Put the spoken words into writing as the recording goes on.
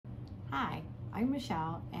Hi, I'm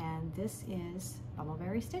Michelle, and this is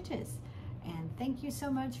Bumbleberry Stitches. And thank you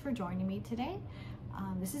so much for joining me today.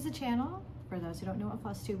 This is a channel, for those who don't know what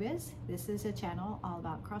Flosstube is, this is a channel all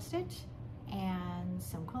about cross stitch and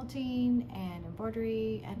some quilting and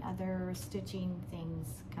embroidery and other stitching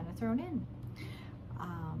things kind of thrown in.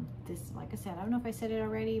 This, like I said, I don't know if I said it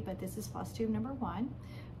already, but this is Flosstube number 1.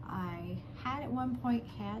 I had at one point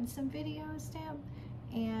had some videos down,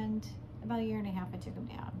 and about a year and a half I took them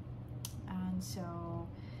down. And so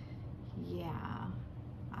yeah,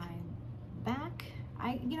 I'm back.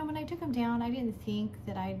 When I took them down, I didn't think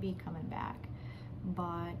that I'd be coming back,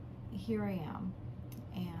 but here I am.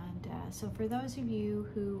 And so for those of you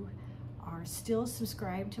who are still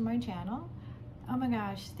subscribed to my channel, oh my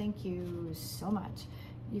gosh, thank you so much.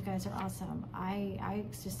 You guys are awesome. I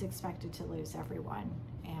just expected to lose everyone,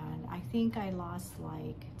 and I think I lost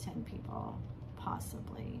like 10 people,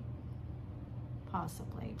 possibly,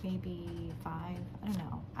 maybe 5, I don't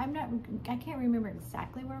know. I can't remember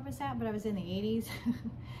exactly where I was at, but I was in the 80s.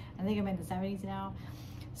 I think I'm in the 70s now.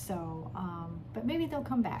 So, but maybe they'll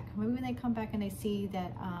come back. Maybe when they come back and they see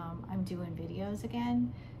that I'm doing videos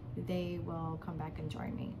again, they will come back and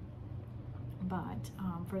join me. But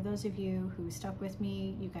for those of you who stuck with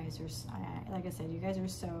me, you guys are, like I said, you guys are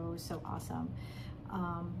so awesome.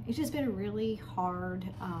 It's just been a really hard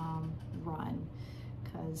run,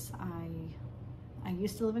 because I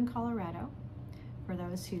used to live in Colorado, for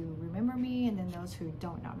those who remember me, and then those who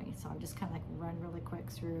don't know me. So I'll just kind of like run really quick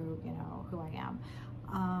through, who I am.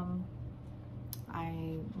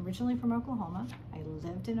 I'm originally from Oklahoma. I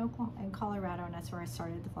lived in Colorado, and that's where I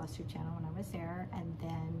started the Flosstube channel when I was there. And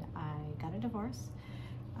then I got a divorce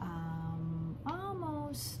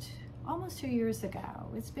almost 2 years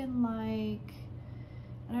ago. It's been like,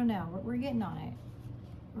 I don't know, we're getting on it.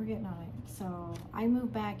 We're getting on it. So I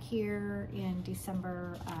moved back here in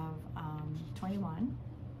December of 21.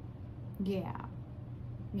 Yeah,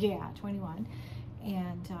 21.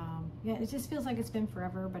 And yeah, it just feels like it's been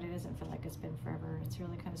forever, but it doesn't feel like it's been forever. It's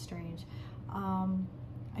really kind of strange.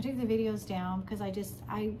 I took the videos down because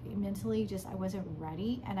I mentally I wasn't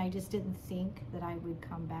ready, and I just didn't think that I would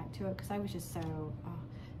come back to it, because I was just so,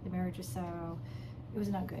 the marriage was so, it was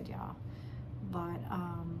not good, y'all. But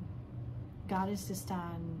God has just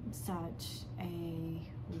done such a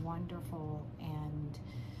wonderful and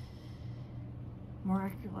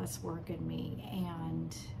miraculous work in me.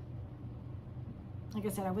 And like I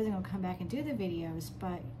said, I wasn't going to come back and do the videos,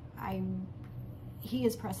 but he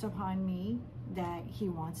has pressed upon me that he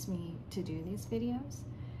wants me to do these videos.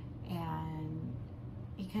 And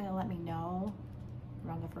he kind of let me know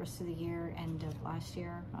around the first of the year, end of last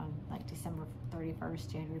year, on like December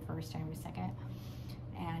 31st, January 1st, January 2nd.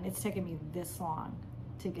 And it's taken me this long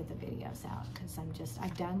to get the videos out, because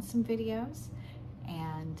I've done some videos,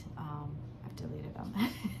 and I've deleted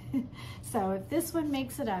them. So if this one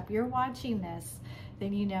makes it up, you're watching this,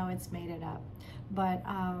 then you know it's made it up. But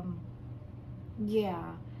yeah,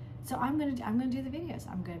 so I'm gonna do the videos.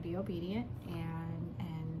 I'm gonna be obedient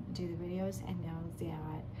and do the videos, and know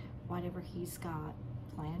that whatever he's got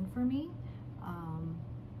planned for me,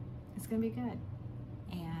 it's gonna be good.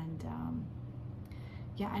 And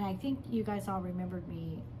yeah, and I think you guys all remembered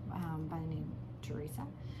me by the name Teresa,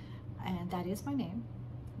 and that is my name.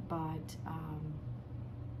 But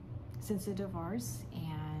since the divorce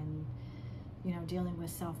and dealing with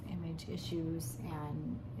self-image issues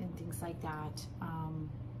and things like that, I'm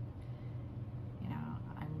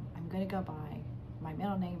gonna go by my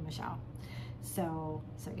middle name, Michelle. So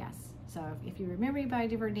yes. So if you remember me by a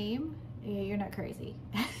different name, you're not crazy.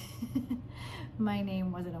 My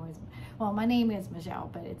name wasn't always, well, my name is Michelle,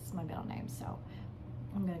 but it's my middle name, so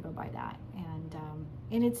I'm gonna go by that.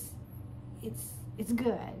 And it's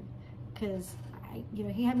good, because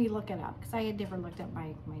he had me look it up, because I had never looked up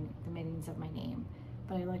the meanings of my name,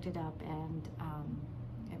 but I looked it up, and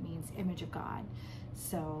it means image of God.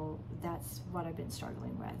 So that's what I've been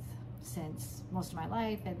struggling with since most of my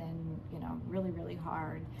life, and then really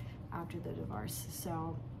hard after the divorce.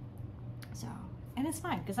 So and it's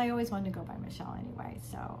fine, because I always wanted to go by Michelle anyway,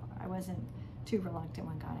 so I wasn't too reluctant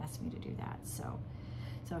when God asked me to do that. So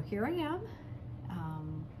here I am,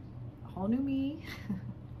 a whole new me.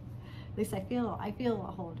 At least I feel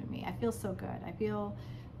a whole new me. I feel so good. I feel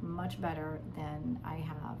much better than I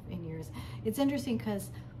have in years. It's interesting,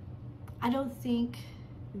 because I don't think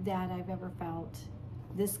that I've ever felt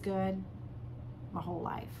this good my whole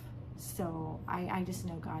life. So I just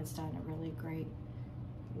know God's done a really great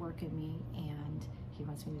work in me, and he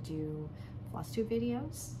wants me to do Flosstube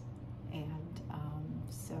videos. And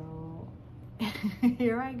so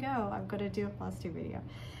here I go. I'm going to do a Flosstube video.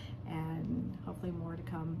 and hopefully more to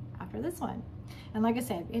come after this one. And like I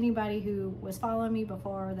said, anybody who was following me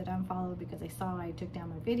before that unfollowed because they saw I took down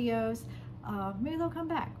my videos, maybe they'll come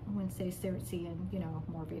back once they start seeing, you know,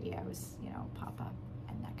 more videos, you know, pop up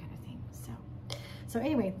and that kind of thing. So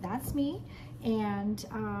anyway, that's me. And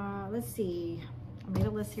let's see, I made a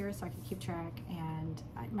list here so I can keep track, and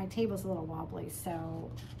my table's a little wobbly, so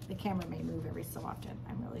the camera may move every so often.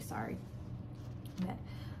 I'm really sorry. But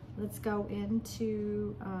let's go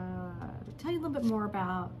into tell you a little bit more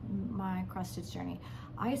about my cross stitch journey.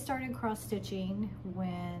 I started cross stitching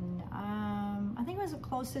when I think I was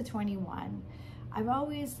close to 21.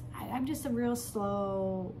 I'm just a real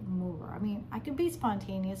slow mover. I mean, I can be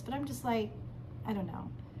spontaneous, but I'm just like, I don't know.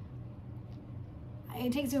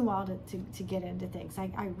 It takes me a while to get into things.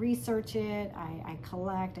 I research it, I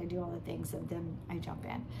collect, I do all the things, and then I jump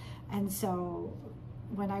in. And so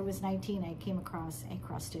when I was 19, I came across a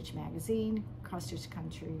cross stitch magazine, Cross Stitch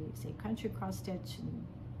Country, say Country Cross Stitch and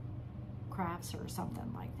Crafts or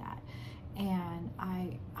something like that. And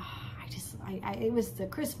it was the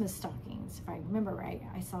Christmas stockings, if I remember right.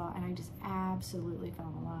 I saw, and I just absolutely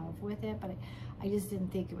fell in love with it, but I just didn't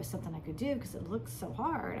think it was something I could do because it looked so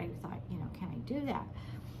hard. I thought, you know, can I do that?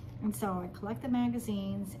 And so I collect the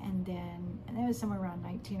magazines, and it was somewhere around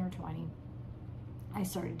 19 or 20. I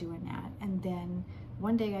started doing that. And then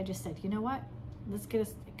one day I just said, you know what, let's get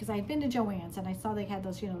us, because I'd been to Joann's and I saw they had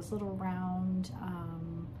those, you know, those little round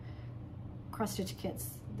cross stitch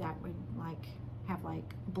kits that would like have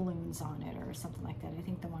like balloons on it or something like that. I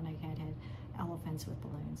think the one I had elephants with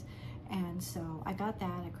balloons. And so I got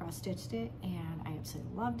that, I cross stitched it, and I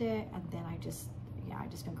absolutely loved it. And then I just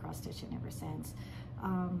been cross stitching ever since.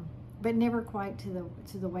 But never quite to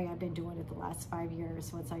the way I've been doing it the last 5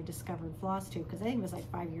 years once I discovered Flosstube, because I think it was like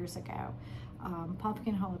 5 years ago.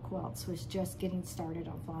 Pumpkin Hollow Quilts was just getting started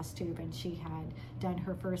on Flosstube, and she had done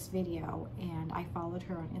her first video, and I followed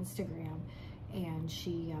her on Instagram, and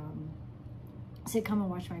she said, come and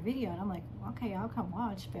watch my video. And I'm like, okay, I'll come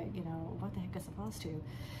watch, but you know, what the heck is a Flosstube?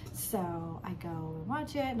 So I go and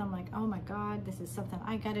watch it, and I'm like, oh my God, this is something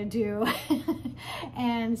I gotta do.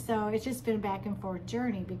 And so it's just been a back and forth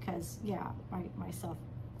journey because, yeah, my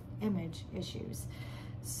self-image issues.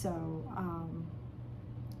 So,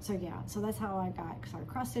 so that's how I started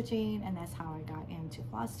cross stitching, and that's how I got into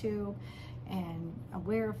Flosstube and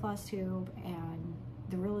aware of Flosstube, and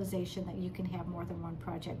the realization that you can have more than one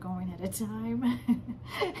project going at a time.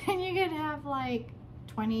 And you can have like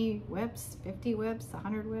 20 whips, 50 whips,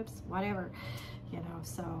 100 whips, whatever, you know.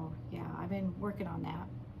 So yeah, I've been working on that.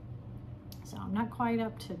 So I'm not quite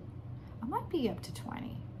up to, I might be up to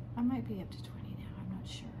 20. I might be up to 20 now, I'm not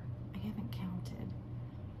sure. I haven't counted.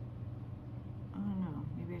 I don't know,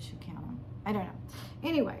 maybe I should count them. I don't know.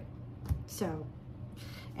 Anyway, so,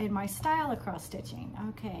 and my style of cross stitching,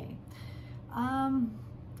 okay.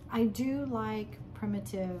 I do like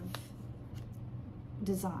primitive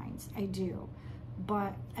designs, I do,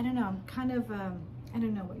 but I don't know, I'm kind of, I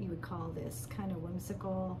don't know what you would call this, kind of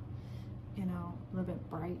whimsical, you know, a little bit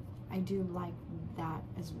bright. I do like that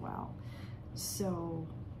as well. So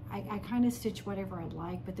I kind of stitch whatever I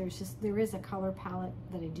like, but there is a color palette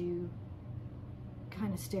that I do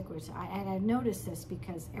kind of stick with. And I noticed this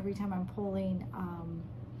because every time I'm pulling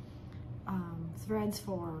threads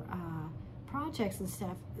for projects and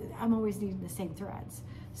stuff, I'm always needing the same threads.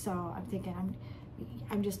 So I'm thinking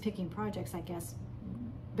I'm just picking projects, I guess,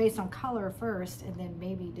 based on color first, and then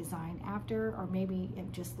maybe design after, or maybe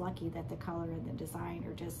I'm just lucky that the color and the design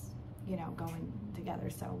are just, you know, going together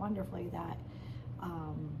so wonderfully that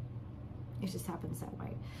it just happens that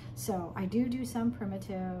way. So I do some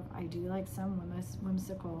primitive, I do like some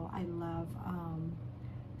whimsical. I love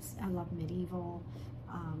medieval,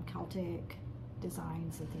 Celtic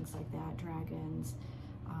designs and things like that, dragons,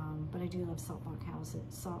 but I do love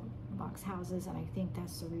saltbox houses, and I think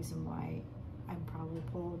that's the reason why I'm probably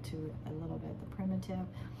pulled to a little bit the primitive.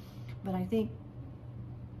 But I think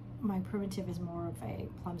my primitive is more of a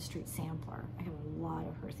Plum Street sampler. I have a lot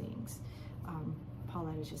of her things.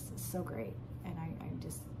 Paulette is just so great, and I'm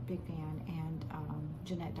just a big fan. And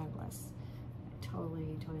Jeanette Douglas, I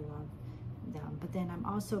totally love them. But then I'm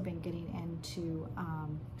also been getting into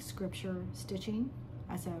scripture stitching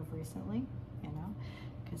as of recently, you know,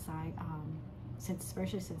 because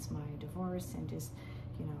especially since my divorce and just,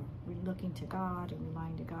 you know, looking to God and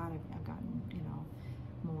relying to God, I've gotten, you know,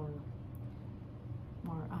 more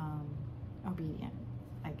obedient,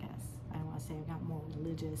 I guess. I don't want to say I got more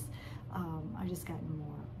religious. I've just gotten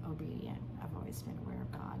more obedient. I've always been aware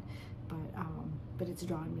of God, but it's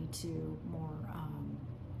drawn me to more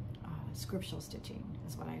scriptural stitching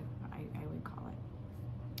is what I would call it.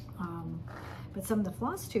 But some of the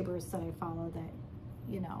floss tubers that I follow that,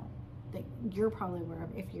 you know, that you're probably aware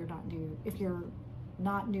of if you're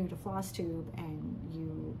not new to Flosstube and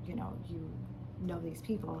you know these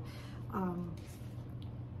people,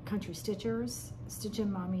 Country Stitchers, Stitchin'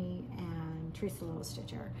 Mommy, and Teresa Little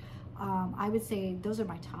Stitcher. I would say those are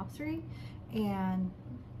my top 3, and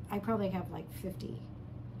I probably have like 50,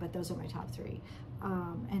 but those are my top 3.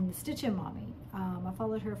 And the Stitchin' Mommy, I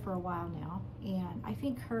followed her for a while now, and I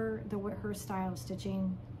think her style of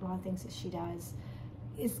stitching, a lot of things that she does,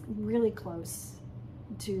 is really close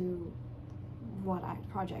to what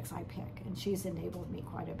projects I pick, and she's enabled me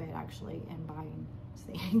quite a bit actually in buying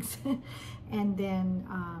things. And then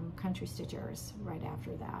Country Stitchers right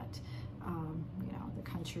after that, you know, the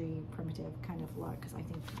country primitive kind of look, because I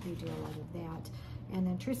think they do a lot of that. And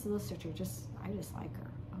then Teresa Little Stitcher, I just like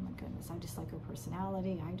her. Oh my goodness, I just like her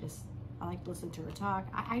personality. I like to listen to her talk.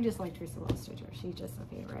 I just like Teresa Little Stitcher. She's just a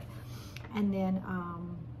favorite. And then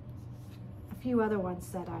a few other ones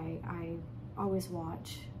that I always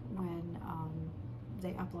watch when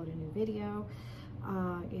they upload a new video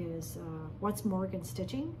is What's Morgan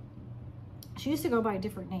Stitching. She used to go by a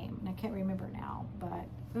different name, and I can't remember now, but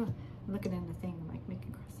I'm looking in the thing, I'm like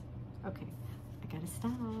making cross. Okay, I gotta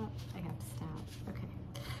stop. I have to stop. Okay.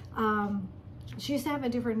 She used to have a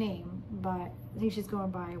different name, but I think she's going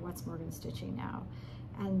by What's Morgan Stitching now.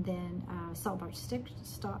 And then Saltbox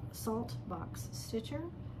Stitcher.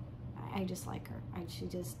 I just like her.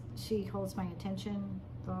 She holds my attention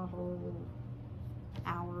the whole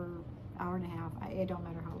hour and a half. It don't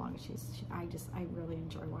matter how long I really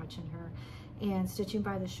enjoy watching her. And Stitching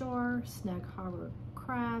by the Shore, Snug Harbor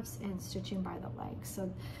Crafts, and Stitching by the Lake.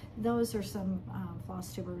 So those are some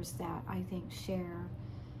Flosstubers that I think share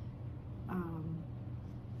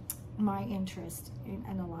my interest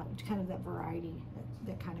in a lot, kind of that variety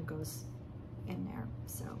that kind of goes in there.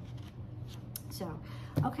 So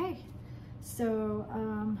okay. So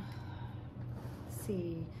let's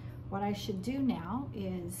see. What I should do now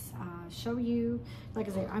is show you, like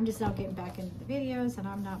I say, I'm just now getting back into the videos, and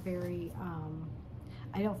I'm not very,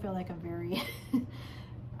 I don't feel like I'm very,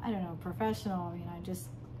 I don't know, professional. I mean,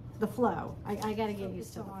 the flow. I got to get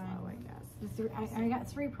used to the flow, I guess. I got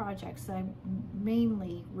 3 projects that I'm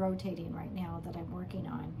mainly rotating right now that I'm working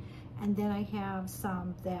on. And then I have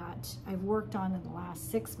some that I've worked on in the last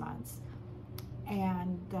 6 months,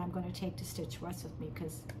 and that I'm going to take to Stitch West with me,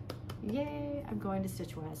 because yay, I'm going to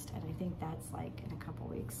Stitch West, and I think that's like in a couple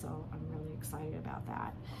weeks, so I'm really excited about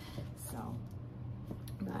that. So,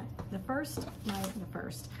 but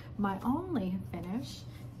my only finish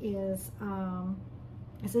is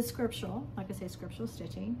a scriptural, like I say, scriptural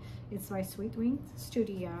stitching. It's by Sweet Wing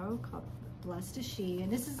Studio, called Blessed is She,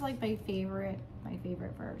 and this is like my favorite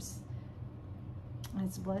verse. And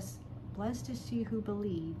it's blessed is she who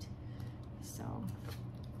believed. So,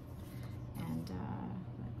 and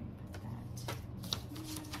let me put that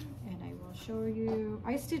here, and I will show you.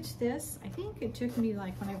 I stitched this. I think it took me,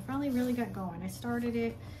 like, when I finally really got going, I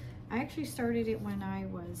actually started it when I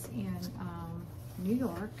was in New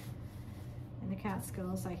York, in the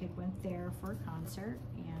Catskills. I had went there for a concert,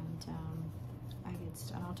 and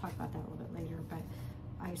and I'll talk about that a little bit later, but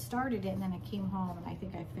I started it, and then I came home, and I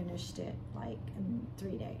think I finished it like in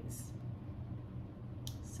 3 days.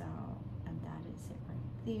 So, and that is it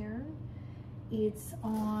right there. It's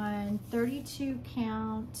on 32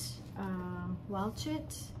 count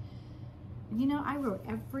Welchet. You know, I wrote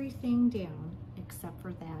everything down except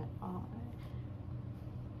for that.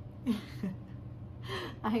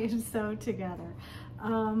 I am so together.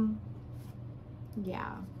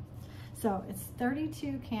 Yeah. So it's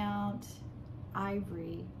 32 count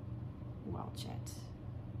ivory Welchet,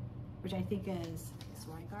 which I think is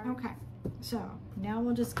Swigard. Okay. So now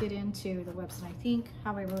we'll just get into the whips, and I think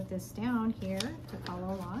how I wrote this down here to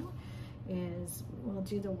follow along is we'll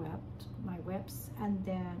do my whips, and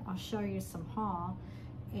then I'll show you some haul,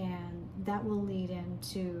 and that will lead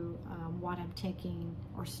into what I'm taking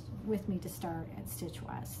with me to start at Stitch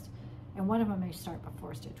West. And one of them may start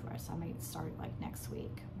before Stitch West. I may start like next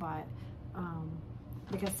week, but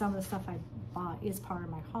because some of the stuff I bought is part of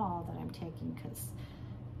my haul that I'm taking, because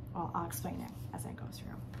I'll explain it as I go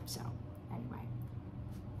through. So anyway,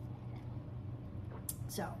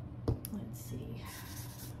 so let's see.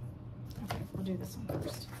 Okay, we'll do this one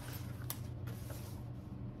first.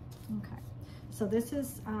 Okay, so this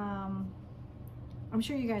is, I'm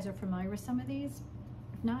sure you guys are familiar with some of these.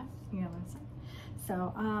 If not, you know what I'm saying.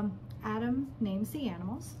 So Adam names the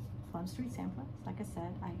animals. Plum Street samples. Like I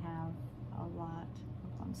said, I have a lot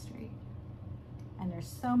of Plum Street, and there's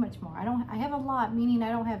so much more. I have a lot, meaning I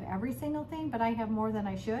don't have every single thing, but I have more than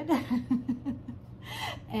I should.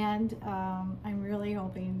 And I'm really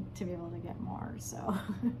hoping to be able to get more. So,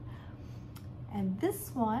 and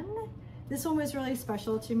this one was really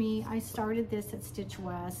special to me. I started this at Stitch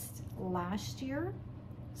West last year,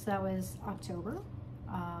 so that was October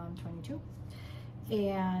 22.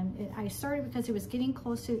 And I started because it was getting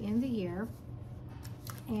close to the end of the year,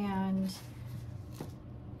 and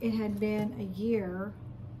it had been a year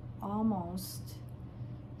almost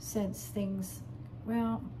since things,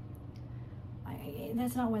 well,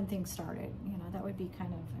 that's not when things started, you know, that would be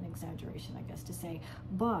kind of an exaggeration, I guess, to say.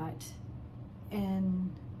 But in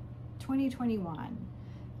 2021,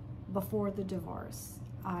 before the divorce,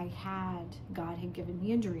 God had given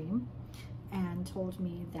me a dream and told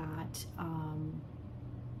me that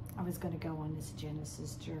I was going to go on this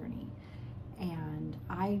Genesis journey. And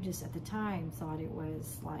I just at the time thought it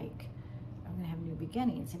was like, I'm going to have new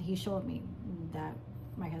beginnings. And he showed me that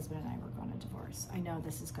my husband and I were going to divorce. I know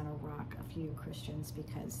this is going to rock a few Christians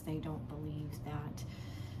because they don't believe that,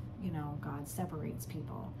 you know, God separates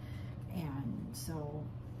people. And so,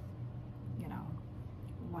 you know,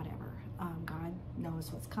 whatever. God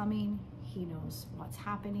knows what's coming. He knows what's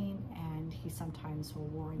happening, and he sometimes will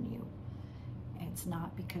warn you. And it's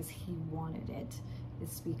not because he wanted it.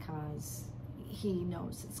 It's because he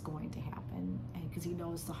knows it's going to happen, and because he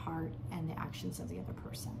knows the heart and the actions of the other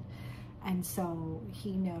person. And so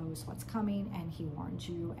he knows what's coming, and he warned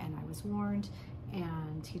you, and I was warned,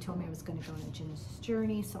 and he told me I was going to go on a Genesis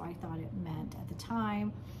journey. So I thought it meant, at the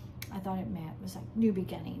time, I thought it was like new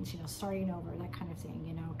beginnings, you know, starting over, that kind of thing,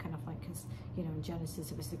 you know, kind of like, because, you know, in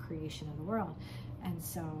Genesis, it was the creation of the world. And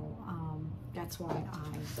so that's why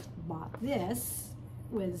I bought this,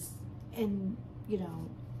 was in, you know,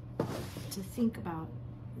 to think about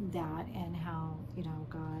that and how, you know,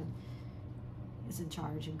 God is in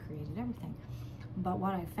charge and created everything. But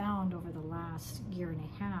what I found over the last year and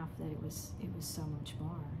a half, that it was so much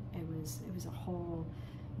more. It was a whole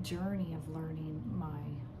journey of learning my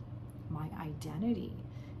identity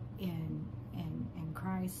in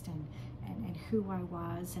Christ, and who I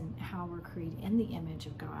was, and how we're created in the image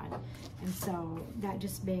of God. And so that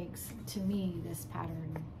just makes, to me, this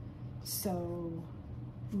pattern so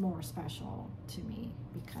more special to me,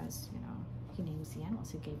 because, you know, he names the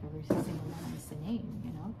animals. He gave every single one a name,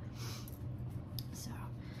 you know.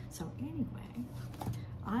 So anyway,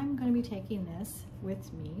 I'm going to be taking this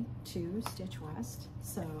with me to Stitch West.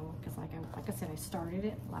 So, because like I said, I started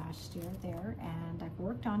it last year there, and I've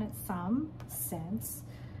worked on it some since,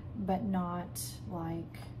 but not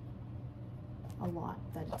like a lot,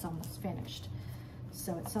 that it's almost finished.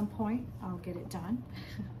 So at some point I'll get it done.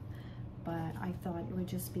 But I thought it would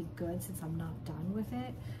just be good, since I'm not done with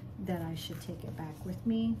it, that I should take it back with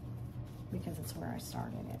me, because it's where I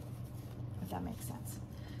started it, if that makes sense.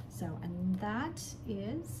 So, and that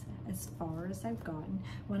is as far as I've gotten.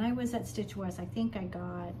 When I was at Stitch West, I think I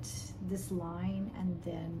got this line, and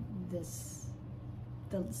then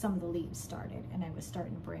some of the leaves started, and I was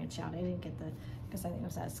starting to branch out. I didn't get because I think it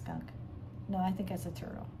was that skunk. No, I think that's a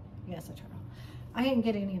turtle. Yes, a turtle. I didn't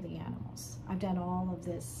get any of the animals. I've done all of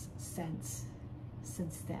this since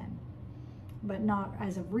then, but not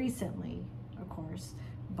as of recently, of course,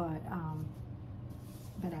 but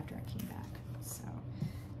after I came back.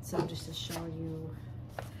 So just to show you,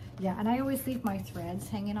 yeah. And I always leave my threads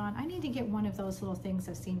hanging on. I need to get one of those little things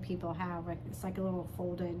I've seen people have. It's like a little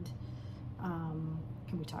folded.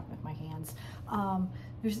 Can we talk with my hands?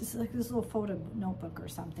 There's this little folded notebook or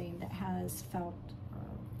something that has felt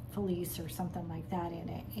fleece or something like that in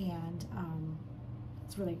it, and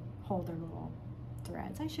it's really hold their little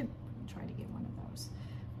threads. I should try to get one of those.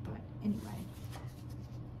 But anyway,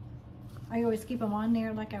 I always keep them on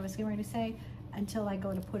there, like I was getting ready to say, until I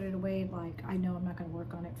go to put it away. Like, I know I'm not going to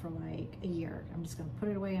work on it for like a year. I'm just going to put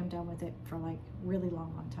it away. I'm done with it for like really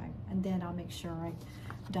long time, and then I'll make sure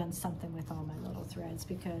I've done something with all my little threads.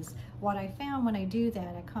 Because what I found when I do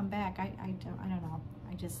that, I come back, I don't know,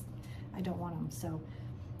 I don't want them. So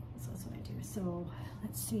that's what I do. So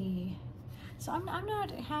let's see. So I'm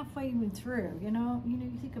not halfway even through, you know, you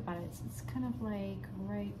think about it, it's kind of like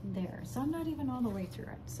right there. So I'm not even all the way through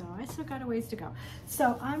it. So I still got a ways to go.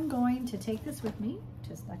 So I'm going to take this with me,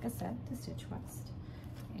 just like I said, to Stitch West.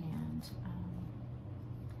 And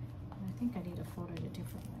I think I need to fold it a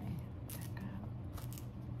different way. Back up.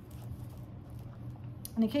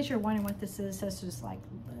 And in case you're wondering what this is, that's just like,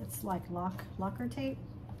 it's like locker tape,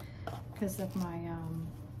 because of my,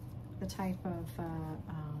 the type of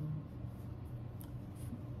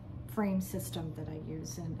frame system that I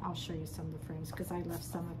use, and I'll show you some of the frames, because I left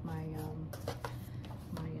some of my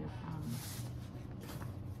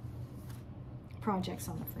projects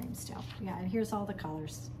on the frame still. Yeah, and here's all the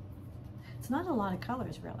colors. It's not a lot of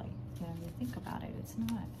colors, really. You know, you think about it, it's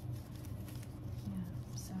not. Yeah,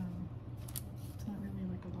 so it's not really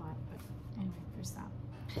like a lot, but anyway, there's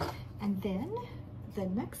that. And then the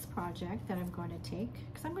next project that I'm going to take,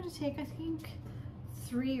 because I'm going to take, I think,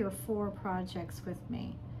 3 or 4 projects with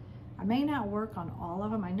me. I may not work on all of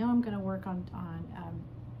them. I know I'm going to work on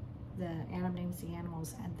the Adam Names the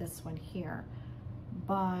Animals and this one here,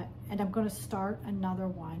 and I'm going to start another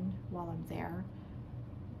one while I'm there,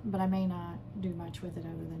 but I may not do much with it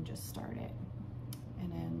other than just start it.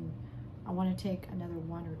 And then I want to take another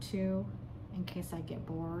 1 or 2 in case I get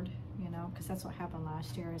bored, you know, because that's what happened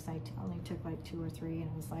last year, is I only took like 2 or 3, and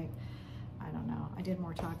it was like, I don't know, I did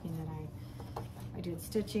more talking than I did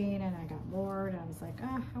stitching, and I got bored, and I was like,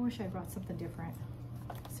 oh, I wish I brought something different.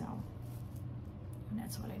 So, and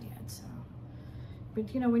that's what I did. So,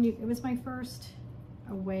 but you know, it was my first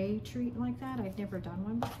away treat like that. I'd never done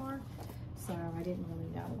one before, so I didn't really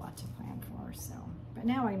know what to plan for. So, but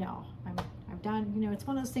now I know. I've done, you know, it's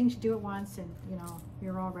one of those things you do it once and, you know,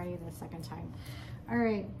 you're all ready the second time. All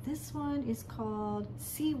right, this one is called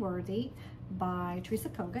Seaworthy by Teresa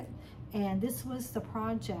Kogut, and this was the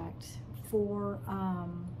project for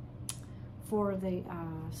the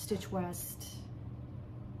Stitch West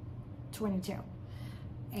 22.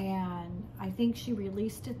 And I think she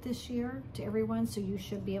released it this year to everyone, so you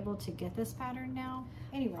should be able to get this pattern now.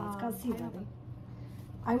 Anyway, it's called Seaworthy.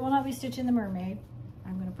 I will not be stitching the mermaid.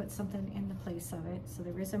 I'm going to put something in the place of it. So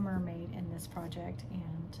there is a mermaid in this project,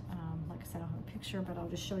 and like I said, I don't have a picture, but I'll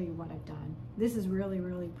just show you what I've done. This is really,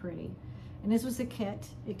 really pretty. And this was a kit.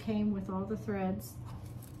 It came with all the threads.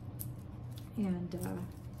 And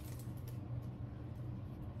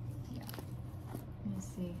yeah, let me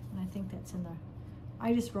see. And I think that's in the,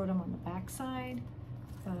 I just wrote them on the back side,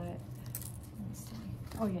 but let me see.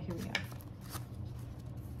 Oh yeah, here we go.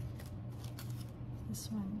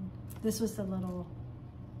 This one, this was the little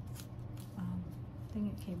thing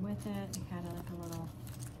that came with it. It had like a little,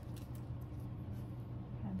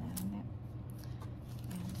 had that on it.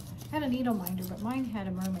 And I had a needle minder, but mine had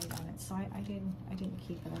a mermaid on it, so I didn't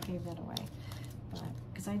keep it. I gave that away, but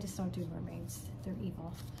because I just don't do mermaids, they're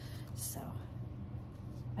evil. So,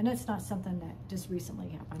 and it's not something that just recently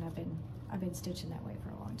happened. I've been stitching that way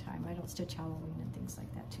for a long time. I don't stitch Halloween and things like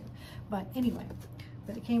that too. But anyway,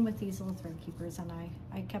 but it came with these little thread keepers, and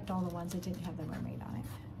I kept all the ones that didn't have the mermaid on it.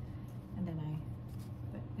 And then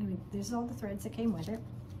but anyway, there's all the threads that came with it,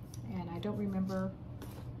 and I don't remember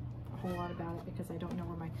a whole lot about it because I don't know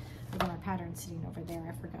where my pattern's sitting over there.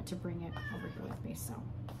 I forgot to bring it over here with me, so,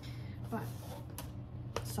 but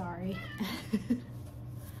sorry.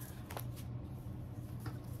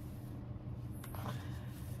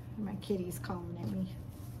 My kitty's calling at me.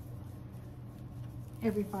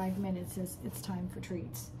 Every 5 minutes it's time for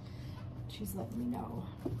treats. She's letting me know.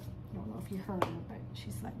 I don't know if you heard her, but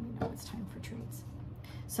she's letting me know it's time for treats.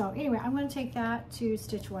 So anyway, I'm going to take that to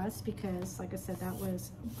Stitch West because, like I said, that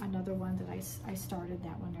was another one that I started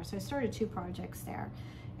that one there. So I started 2 projects there.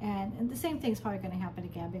 And the same thing's probably going to happen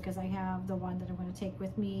again because I have the one that I'm going to take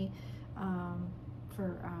with me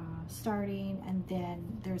for starting, and then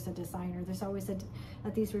there's a designer. There's always at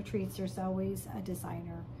these retreats, there's always a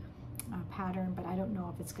designer pattern, but I don't know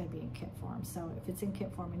if it's going to be in kit form. So if it's in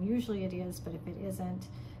kit form, and usually it is, but if it isn't,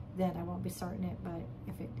 then I won't be starting it. But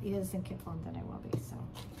if it is in kit form, then I will be.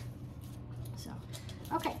 So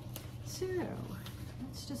okay, so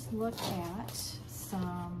let's just look at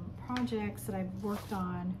some projects that I've worked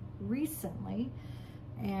on recently,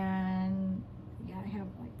 and yeah, I have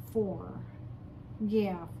like 4.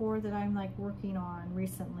 Yeah, 4 that I'm like working on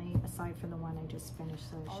recently, aside from the one I just finished.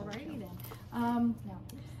 So alrighty then. Now,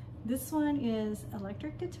 this one is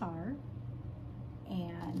electric guitar,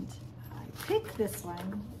 and I picked this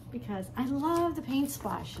one because I love the paint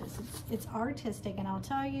splashes. It's artistic, and I'll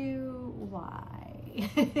tell you why.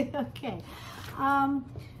 Okay.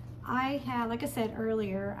 I had, like I said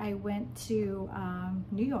earlier, I went to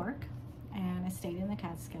New York, and I stayed in the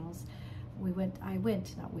Catskills.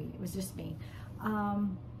 It was just me.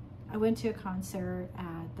 I went to a concert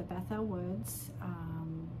at the Bethel Woods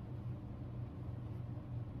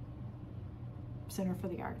Center for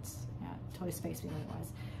the Arts. Yeah, totally spaced me what it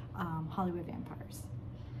was. Hollywood Vampires.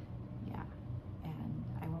 Yeah, and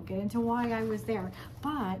I won't get into why I was there,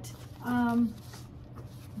 but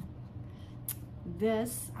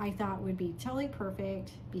this I thought would be totally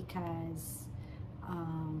perfect because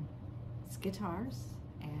it's guitars,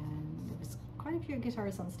 and there was quite a few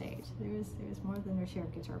guitars on stage. There was more than their share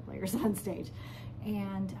of guitar players on stage,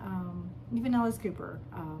 and even Alice Cooper,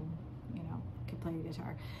 you know, could play the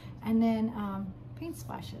guitar. And then paint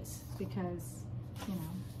splashes because, you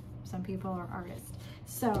know, Some people are artists.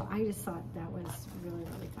 So I just thought that was really,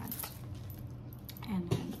 really fun. And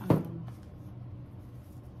then,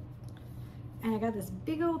 and I got this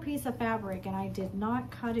big old piece of fabric, and I did not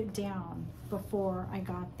cut it down before I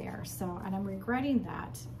got there. So, and I'm regretting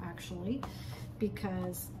that actually,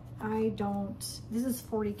 because I don't, this is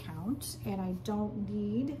 40 count, and I don't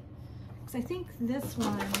need, because I think this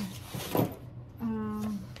one,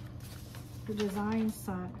 the design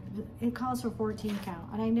side, it calls for 14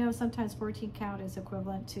 count. And I know sometimes 14 count is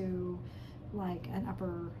equivalent to like an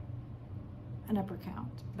upper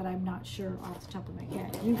count, but I'm not sure off the top of my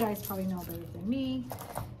head. You guys probably know better than me,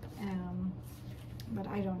 but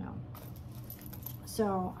I don't know.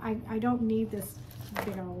 So I don't need this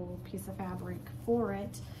big old piece of fabric for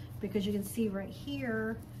it, because you can see right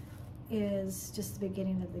here is just the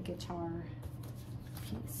beginning of the guitar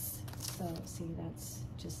piece. So see, that's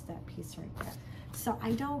just that piece right there. So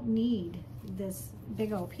I don't need this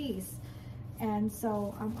big old piece. And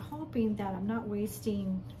so I'm hoping that I'm not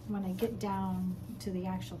wasting, when I get down to the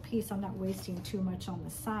actual piece, I'm not wasting too much on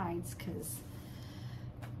the sides, because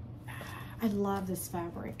I love this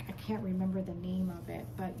fabric. I can't remember the name of it,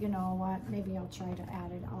 but you know what? Maybe I'll try to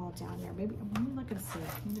add it all down there. Maybe, let me look and see.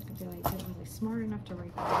 Was I smart enough to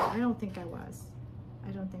write that down? I don't think I was.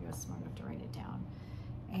 I don't think I was smart enough to write it down.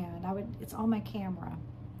 And I would, it's on my camera,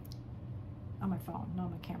 on my phone, not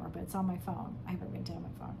on my camera, but it's on my phone. I have it written down on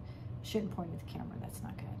my phone. Shouldn't point at the camera, that's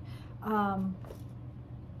not good.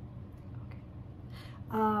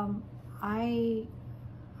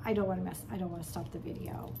 I don't want to mess, I don't want to stop the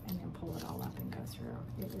video and then pull it all up and go through.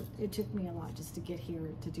 It took me a lot just to get here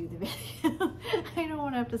to do the video. I don't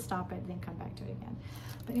want to have to stop it and then come back to it again.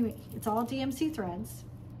 But anyway, it's all DMC threads.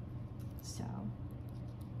 So,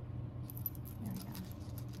 there we go.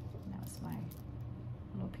 And that was my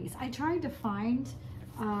little piece. I tried to find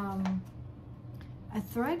a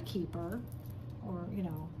thread keeper, or you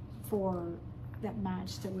know, for that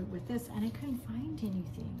matched it with this, and I couldn't find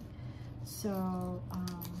anything. So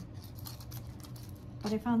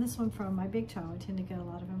but I found this one from my big toe. I tend to get a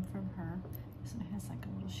lot of them from her. This one has like a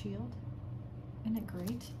little shield. Isn't it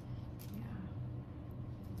great? Yeah.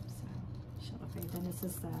 So shield of faith. And this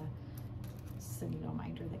is the needle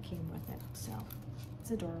minder that came with it. So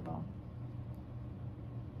it's adorable.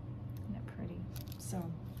 Isn't it pretty? So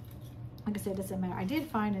like I said, it doesn't matter. I did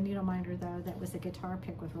find a needle minder though that was a guitar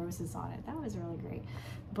pick with roses on it. That was really great.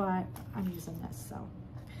 But I'm using this, so.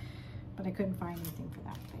 But I couldn't find anything for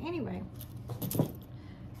that. But anyway,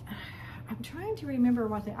 I'm trying to remember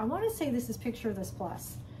what I want to say. This is Picture of This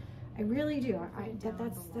Plus. I really do.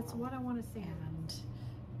 That's what I want to say. And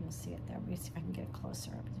you'll see it there. Let me see if I can get it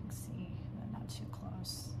closer up. You can see, not too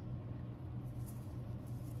close.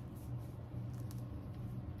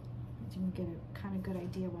 You can get a kind of good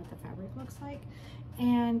idea what the fabric looks like.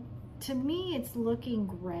 And to me, it's looking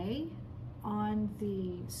gray on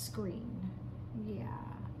the screen. Yeah.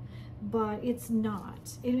 But it's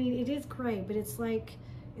not. I mean, it is gray, but it's like,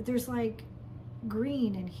 there's like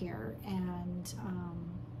green in here and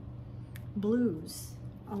blues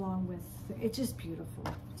along with, it's just beautiful.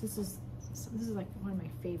 This is like one of my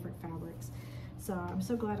favorite fabrics. So I'm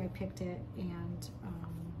so glad I picked it, and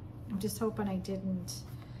I'm just hoping I didn't,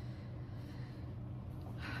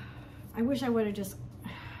 I wish I would have just,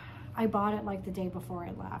 I bought it like the day before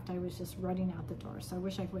I left. I was just running out the door. So I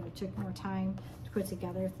wish I would have took more time to put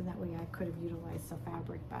together, so that way I could have utilized the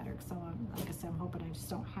fabric better. So like I said, I'm hoping I just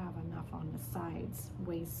don't have enough on the sides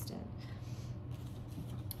wasted.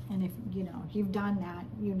 And if you know, you've done that,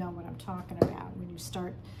 you know what I'm talking about when you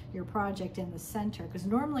start your project in the center. Because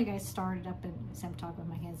normally I started up in, I'm talking with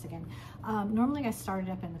my hands again. Normally I started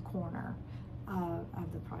up in the corner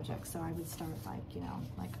of the project, so I would start like, you know,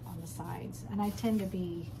 like on the sides. And I tend to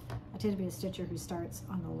be a stitcher who starts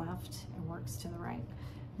on the left and works to the right.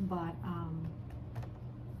 But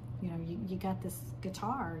you know, you got this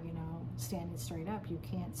guitar, you know, standing straight up. You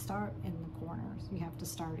can't start in the corners. You have to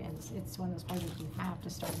start in. It's one of those projects you have to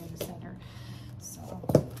start in the center. So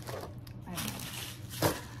I don't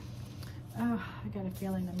know. Oh, I got a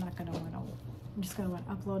feeling I'm not gonna want to. I'm just gonna want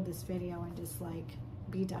to upload this video and just like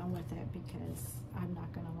be done with it, because I'm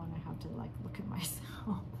not gonna want to have to like look at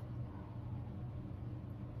myself.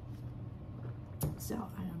 So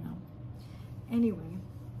I don't know. Anyway,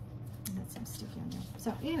 got some sticky on there.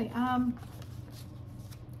 So anyway,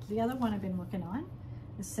 the other one I've been working on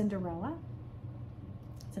is Cinderella.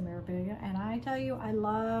 It's a Mirabilia, and I tell you, I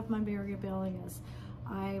love my Mirabilias.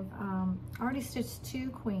 I've already stitched 2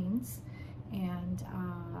 queens, and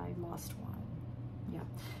I lost one. Yeah,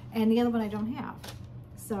 and the other one I don't have.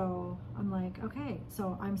 So I'm like, okay,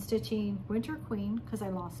 so I'm stitching Winter Queen because I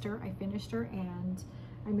lost her. I finished her, and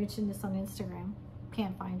I mentioned this on Instagram.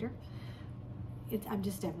 Can't find her. I'm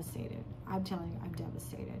just devastated. I'm telling you, I'm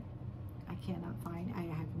devastated. I cannot find. I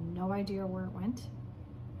have no idea where it went.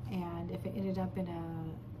 And if it ended up in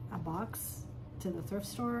a box to the thrift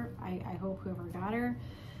store, I hope whoever got her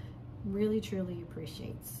really truly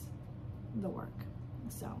appreciates the work.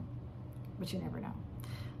 So, but you never know.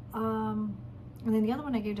 And then the other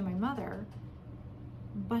one I gave to my mother,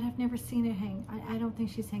 but I've never seen it hang. I don't think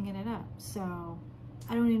she's hanging it up. So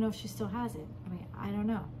I don't even know if she still has it. I mean, I don't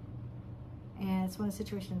know. And it's one of the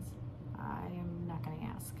situations I am not going to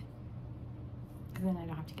ask, because then I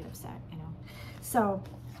don't have to get upset, you know. So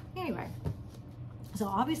anyway, so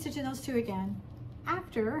I'll be stitching those two again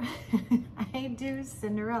after I do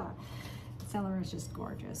Cinderella. Cinderella is just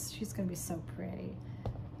gorgeous. She's going to be so pretty.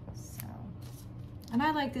 So, and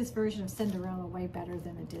I like this version of Cinderella way better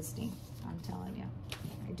than the Disney. I'm telling you,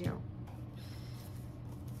 I do.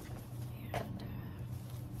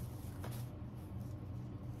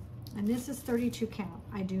 And this is 32 count,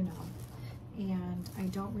 I do know. And I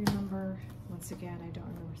don't remember, once again, I don't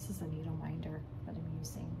remember. This is a needle minder that I'm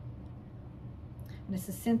using. And this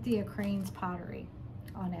is Cynthia Crane's Pottery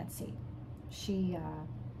on Etsy. She,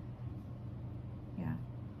 yeah,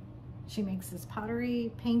 she makes this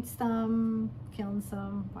pottery, paints them, kilns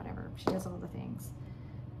them, whatever. She does all the things.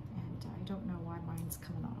 And I don't know why mine's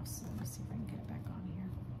coming off, so let me see if I can get it back on here.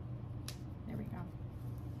 There we go.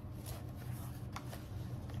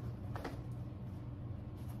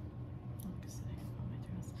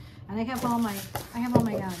 And I have all my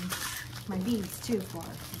my beads too for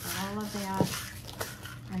her. I got all of that.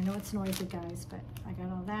 I know it's noisy, guys, but I got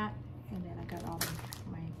all that, and then I got all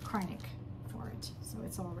my Kreinik for it, so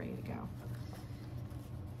it's all ready to go.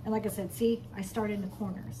 And like I said, see, I start in the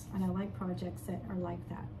corners, and I like projects that are like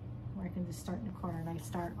that, where I can just start in the corner, and I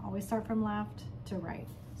always start from left to right.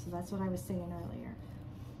 So that's what I was saying earlier.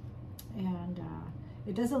 And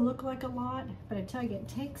it doesn't look like a lot, but I tell you, it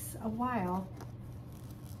takes a while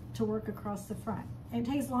to work across the front. It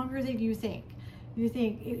takes longer than you think. You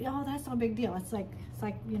think, oh, that's no big deal. It's like,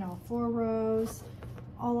 you know, 4 rows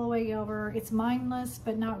all the way over. It's mindless,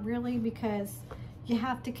 but not really, because you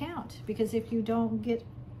have to count. Because if you don't get,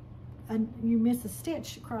 you miss a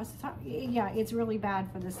stitch across the top, yeah, it's really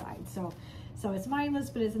bad for the side. So it's mindless,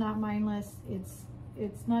 but it's not mindless. It's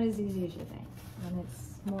not as easy as you think, and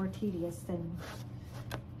it's more tedious than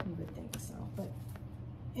you would think. So,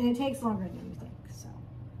 and it takes longer than you think.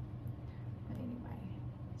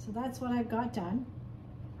 So that's what I've got done.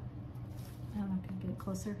 I'm not gonna get it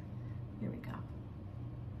closer. Here we go.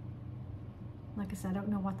 Like I said, I don't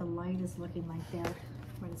know what the light is looking like there,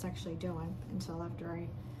 what it's actually doing until after I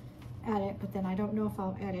edit, but then I don't know if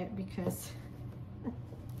I'll edit because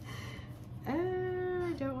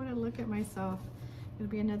I don't want to look at myself. It'll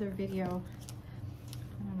be another video.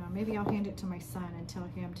 I don't know, maybe I'll hand it to my son and tell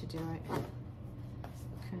him to do it,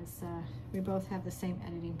 because we both have the same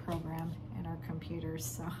editing program in our computers,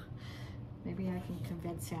 so maybe I can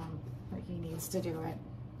convince him that he needs to do it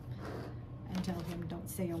and tell him don't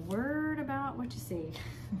say a word about what you see.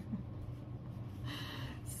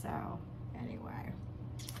 So anyway,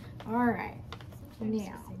 all right,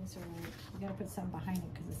 now things are like, you gotta put something behind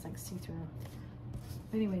it because it's like see-through.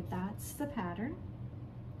 Anyway, that's the pattern.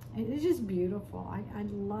 It's just beautiful. I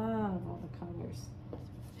love all the colors.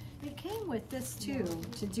 It came with this too,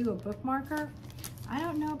 to do a bookmarker. I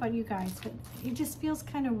don't know about you guys, but it just feels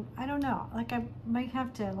kind of, I don't know, like I might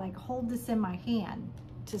have to like hold this in my hand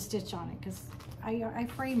to stitch on it, because I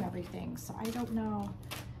frame everything, so I don't know.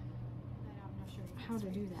 I'm not sure how to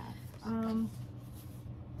do that.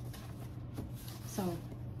 So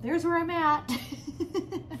there's where I'm at.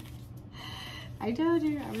 I told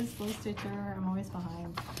you I was a slow stitcher. I'm always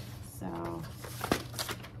behind. So,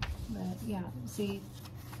 but yeah, see,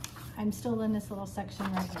 I'm still in this little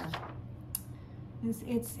section right here.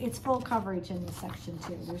 It's full coverage in this section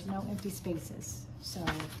too. There's no empty spaces. So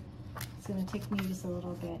it's gonna take me just a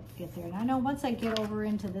little bit to get there. And I know once I get over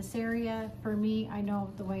into this area, for me, I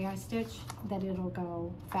know the way I stitch, that it'll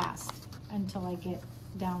go fast until I get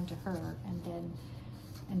down to her,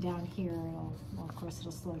 and down here, well, of course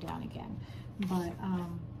it'll slow down again. But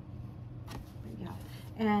yeah.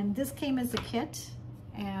 And this came as a kit,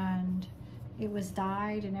 and it was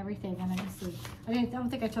dyed and everything. And let me see, I don't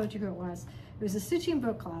think I told you who it was. It was a Stitching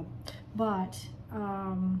Book Club, but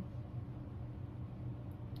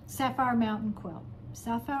Sapphire Mountain Quilt.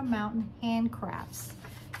 Sapphire Mountain Handcrafts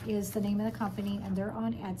is the name of the company, and they're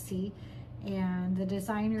on Etsy. And the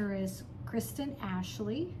designer is Kristen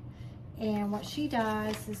Ashley. And what she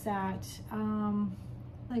does is that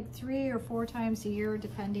like 3 or 4 times a year,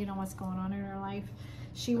 depending on what's going on in her life,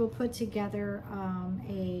 she will put together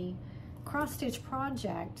a cross-stitch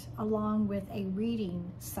project along with a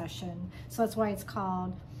reading session. So that's why it's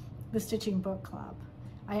called the Stitching Book Club.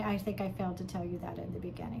 I think I failed to tell you that in the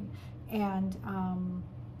beginning. And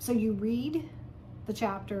so you read the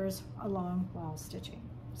chapters along while stitching.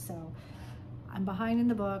 So I'm behind in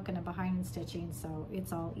the book and I'm behind in stitching, so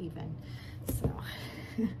it's all even. So,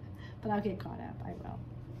 but I'll get caught up, I will.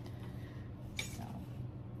 So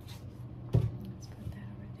let's put that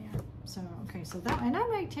over there. So, okay, so that, and I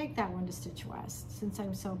might take that one to Stitch West since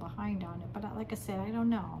I'm so behind on it, but like I said, I don't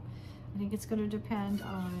know. I think it's going to depend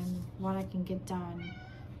on what I can get done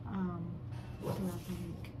throughout the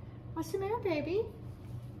week. What's the matter, baby?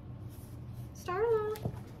 Starla.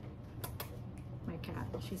 My cat,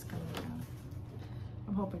 she's coming down.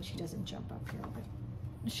 I'm hoping she doesn't jump up here, but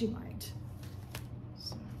she might.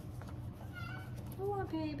 So. Come on,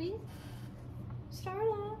 baby.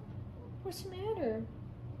 Starla, what's the matter?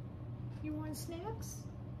 You want snacks?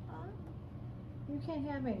 Huh? You can't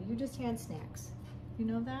have any. You just had snacks. You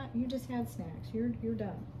know that? You just had snacks. You're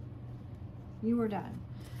done. You were done.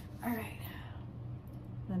 All right.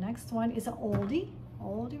 The next one is an oldie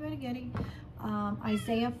but a goodie.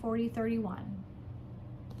 Isaiah 40:31.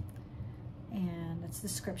 And it's the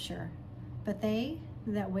scripture. But they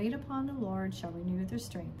that wait upon the Lord shall renew their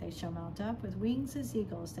strength. They shall mount up with wings as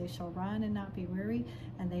eagles. They shall run and not be weary,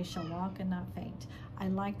 and they shall walk and not faint. I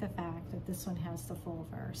like the fact that this one has the full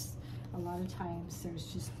verse. A lot of times there's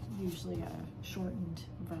just usually a shortened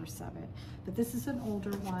verse of it. But this is an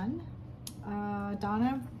older one.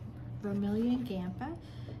 Donna, Vermillion, Giampa,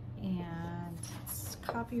 and its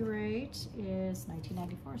copyright is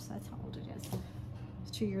 1994, so that's how old it is.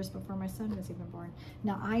 It's 2 years before my son was even born.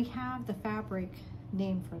 Now I have the fabric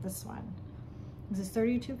name for this one. This is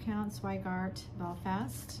 32 count Zweigart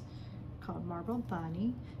Belfast called Marble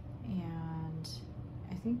Bunny, and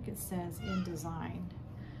I think it says in design.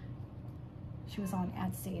 She was on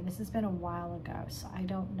Etsy, and this has been a while ago, so I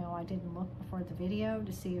don't know. I didn't look before the video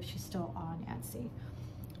to see if she's still on Etsy,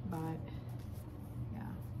 but yeah,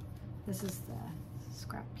 this is the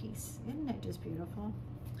scrap piece. Isn't it just beautiful?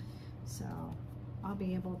 So I'll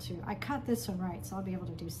be able to, I cut this one right, so I'll be able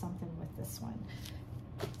to do something with this one.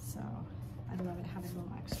 So I love it having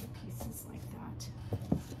little extra pieces like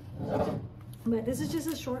that. But this is just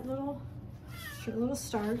a short little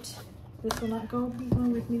start. This will not be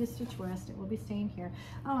going with me to Stitch West. It will be staying here.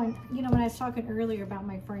 Oh, and you know, when I was talking earlier about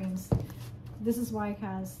my frames, this is why it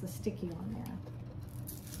has the sticky on there.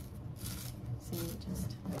 See, see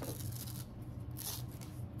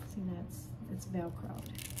it's Velcroed.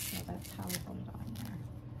 So that's how we put it on there.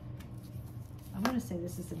 I want to say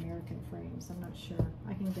this is American Frames. I'm not sure.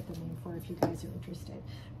 I can get the name for it if you guys are interested.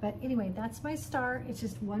 But anyway, that's my start. It's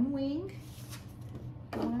just one wing.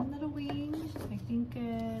 One little wing. I think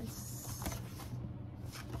it's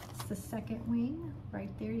the second wing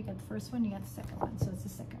right there. You got the first one, you got the second one, so it's the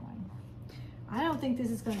second one. I don't think this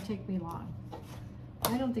is going to take me long.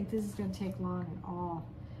 I don't think this is going to take long at all.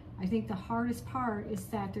 I think the hardest part is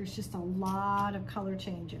that there's just a lot of color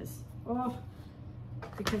changes. Oh,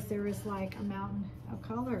 because there is like a mountain of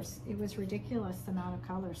colors. It was ridiculous, the amount of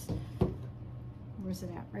colors. Where's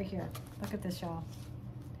it at? Right here. Look at this, y'all.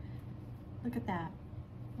 Look at that.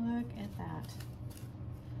 Look at that.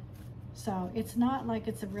 So it's not like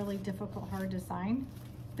it's a really difficult, hard design.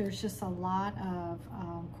 There's just a lot of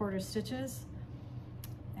quarter stitches,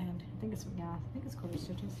 and I think it's quarter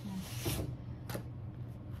stitches. Yeah.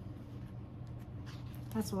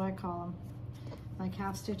 That's what I call them, like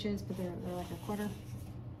half stitches, but they're like a quarter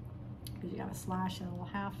because you got a slash and a little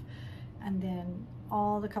half, and then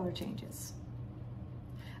all the color changes.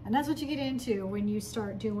 And that's what you get into when you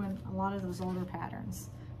start doing a lot of those older patterns.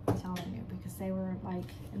 I'm telling you, because they were like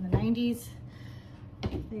in the 90s,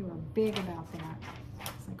 they were big about that.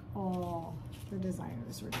 It's like all the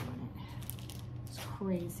designers were doing it. It's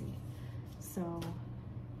crazy. So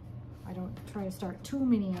I don't try to start too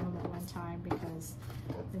many of them at one time, because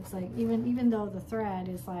it's like, even though the thread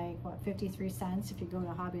is like, what, 53 cents if you go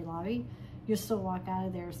to Hobby Lobby, you still walk out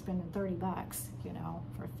of there spending 30 bucks, you know,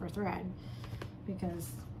 for thread, because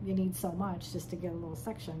you need so much just to get a little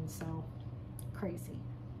section. So crazy.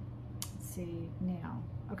 See now.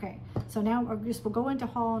 Okay, so now we'll go into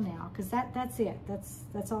haul now, because that's it.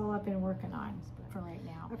 That's all I've been working on for right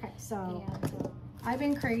now. Okay, so I've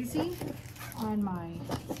been crazy on my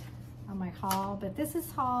haul, but this is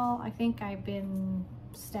haul I think I've been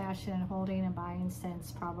stashing and holding and buying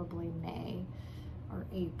since probably May or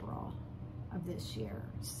April of this year.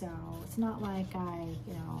 So it's not like I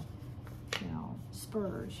you know,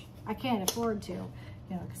 spurge. I can't afford to, you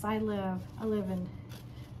know, because I live in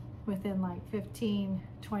within like 15-20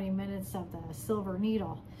 minutes of the Silver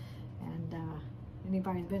Needle. And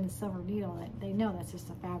anybody who's been to Silver Needle, they know that's just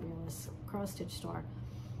a fabulous cross stitch store.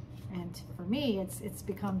 And for me, it's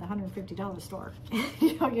become the $150 store.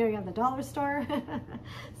 You know, you have the dollar store.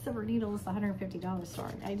 Silver Needle is the $150 store.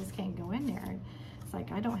 I just can't go in there. It's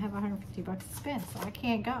like, I don't have $150 to spend, so I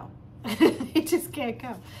can't go. I just can't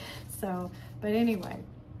go. So, but anyway,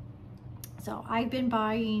 so I've been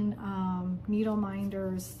buying needle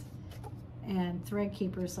minders and thread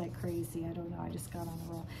keepers like crazy. I don't know, I just got on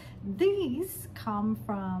a roll. These come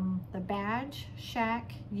from the Badge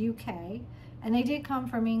Shack UK, and they did come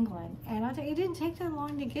from England. And I'll tell you, it didn't take that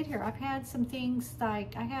long to get here. I've had some things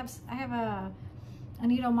like, I have a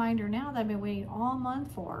needle minder now that I've been waiting all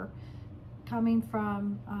month for, coming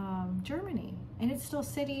from Germany, and it's still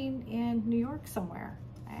sitting in New York somewhere.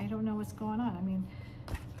 I don't know what's going on. I mean,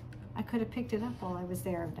 I could have picked it up while I was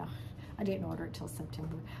there. No, I didn't order it till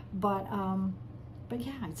September, but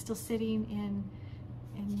yeah, it's still sitting in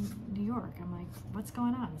New York. I'm like, what's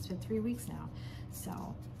going on? It's been 3 weeks now.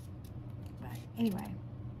 So, but anyway,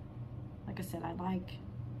 like I said, I like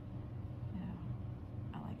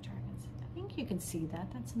dragons. I think you can see that.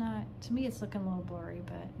 That's not, to me, it's looking a little blurry,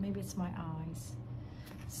 but maybe it's my eyes.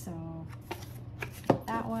 So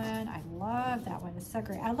that one, I love that one. It's so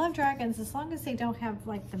great. I love dragons as long as they don't have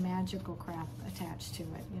like the magical crap attached to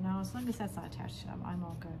it, you know, as long as that's not attached to them, I'm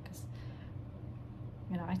all good. Because,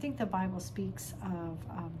 you know, I think the Bible speaks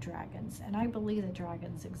of dragons, and I believe that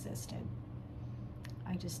dragons existed.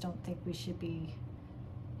 I just don't think we should be,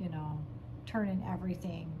 you know, turning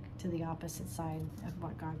everything to the opposite side of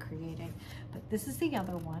what God created. But this is the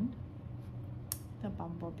other one, the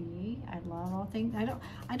bumblebee. I love all things.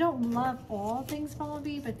 I don't love all things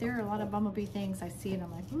bumblebee, but there are a lot of bumblebee things I see and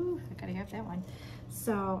I'm like, ooh, I gotta have that one.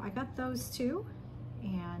 So I got those two,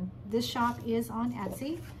 and this shop is on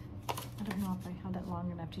Etsy. I don't know if I held it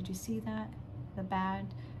long enough. Did you see that? The bad.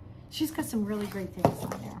 She's got some really great things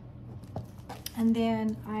on there. And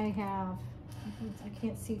then I have, I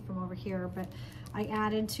can't see from over here, but I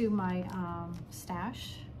added to my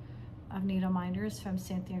stash of needle minders from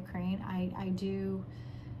Cynthia Crane. I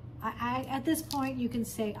at this point, you can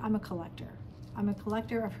say I'm a collector. I'm a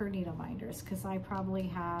collector of her needle minders, because I probably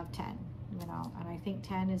have 10, you know, and I think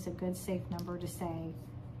 10 is a good safe number to say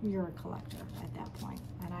you're a collector at that point.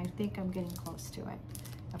 And I think I'm getting close to it.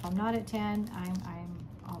 If I'm not at 10,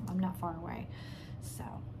 I'm not far away. So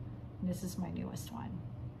this is my newest one.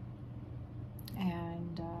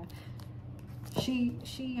 And she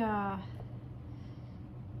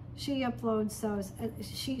uploads those.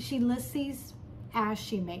 She lists these as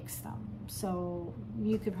she makes them, so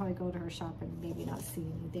you could probably go to her shop and maybe not see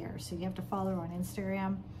any there. So you have to follow her on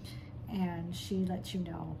Instagram, and she lets you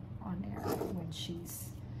know on there when she's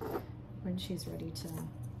ready to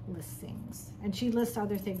list things. And she lists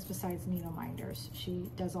other things besides needle minders. She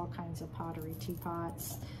does all kinds of pottery,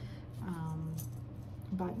 teapots,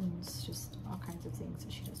 buttons, just all kinds of things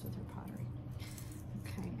that she does with her pottery.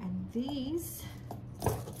 Okay, and these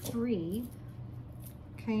 3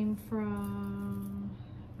 came from,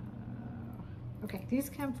 okay, these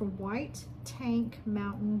come from White Tank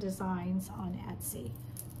Mountain Designs on Etsy.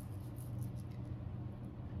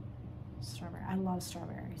 Strawberry, I love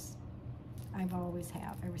strawberries. I've always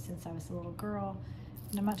have, ever since I was a little girl.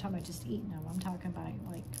 And I'm not talking about just eating them, I'm talking about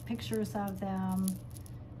like pictures of them,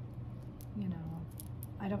 you know.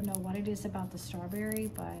 I don't know what it is about the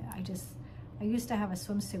strawberry, but I used to have a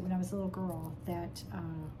swimsuit when I was a little girl that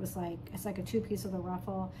was like, it's like a 2-piece with a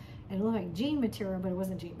ruffle, and it looked like jean material, but it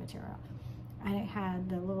wasn't jean material. And it had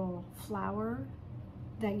the little flower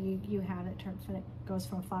that you have that goes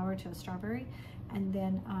from a flower to a strawberry, and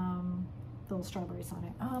then little strawberries on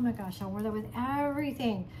it. Oh my gosh, I wore that with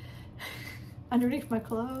everything. Underneath my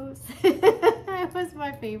clothes. It was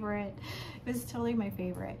my favorite. It was totally my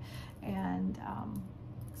favorite. And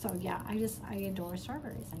so yeah, I adore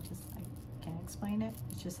strawberries. I can't explain it.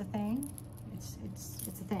 It's just a thing. It's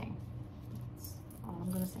a thing. That's all I'm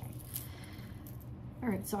gonna say. All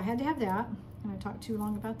right, so I had to have that, and I talked too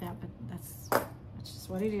long about that, but that's just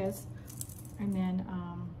what it is. And then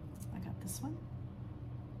I got this one.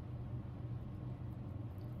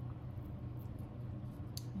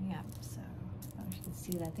 Yeah, so I don't know if you can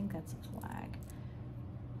see that. I think that's a flag.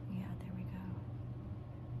 Yeah, there we go.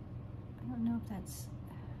 I don't know if that's.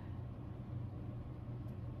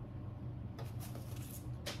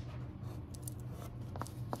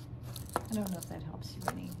 I don't know if that helps you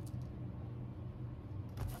any.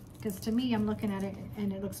 Because to me, I'm looking at it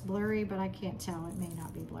and it looks blurry, but I can't tell. It may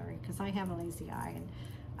not be blurry because I have a lazy eye and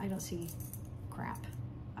I don't see crap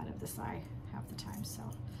out of this eye half the time. So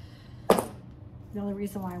The only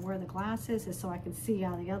reason why I wear the glasses is so I can see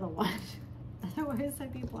out of the other one. Otherwise,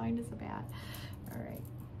 I'd be blind as a bat. All right.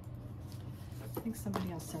 I think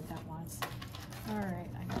somebody else said that once. All right,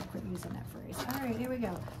 I gotta quit using that phrase. All right, here we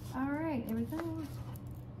go. All right, here we go.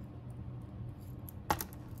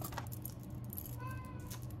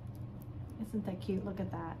 Isn't that cute? Look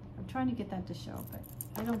at that. I'm trying to get that to show, but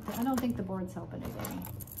I don't think the board's helping it any.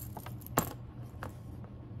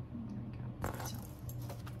 There we go. So.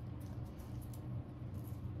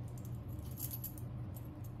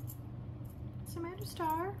 What's the matter,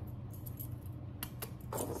 Star?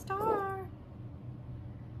 Star.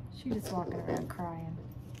 She's just walking around crying.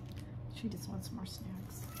 She just wants more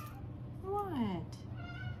snacks. What?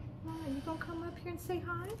 What? You gonna come up here and say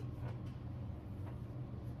hi?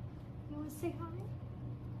 You wanna say hi?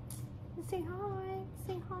 Say hi.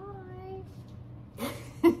 Say hi.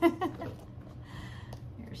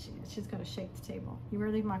 Here she is. She's gonna shake the table. You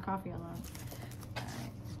better leave my coffee alone. All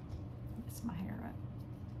right. It's my hair up.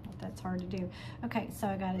 That's hard to do. Okay, so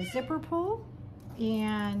I got a zipper pull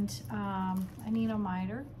and a needle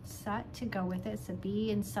miter set to go with it. It's a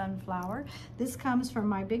bee and sunflower. This comes from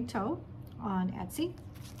My Big Toe on Etsy.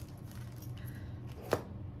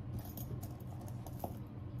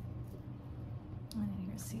 And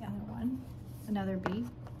here's the other one, another bee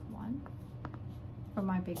one from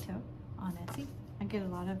My Big Toe on Etsy. I get a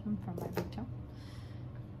lot of them from My Big Toe.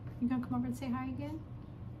 You gonna come over and say hi again?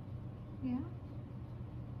 Yeah.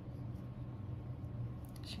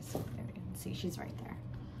 She's there. You can see she's right there.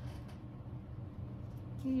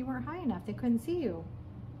 You weren't high enough. They couldn't see you.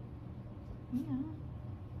 Yeah.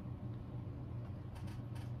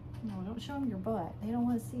 No, don't show them your butt. They don't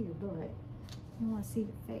want to see your butt. They want to see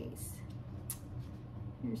your face.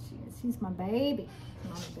 Here she is. She's my baby.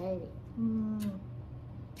 My baby. I'm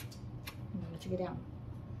gonna let you get down.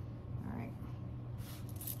 All right.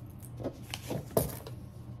 All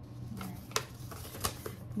right.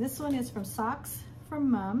 This one is from Socks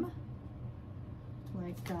from Mum,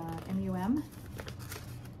 like M-U-M,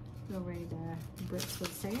 the way the Brits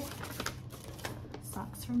would say it.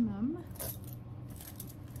 Socks from Mum.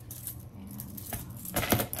 And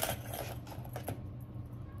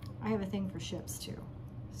I have a thing for ships too,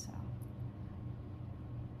 so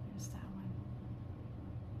there's that one.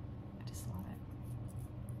 I just love it.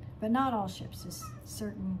 But not all ships, just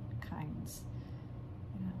certain kinds,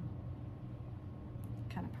 you know,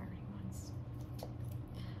 kind of party ones.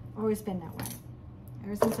 Always been that way,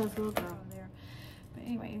 ever since I was a little girl there. But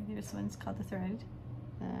anyway, this one's called the Thread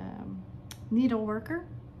Needle Worker.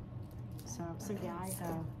 So yeah,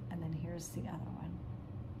 and then here's the other one.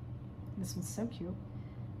 This one's so cute.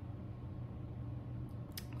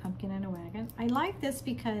 Pumpkin in a wagon. I like this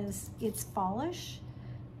because it's fallish,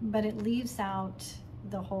 but it leaves out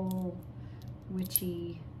the whole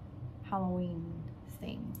witchy Halloween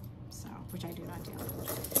thing. So, which I do not do.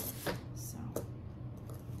 So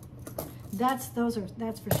that's for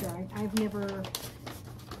sure. I've never,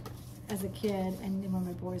 as a kid, and when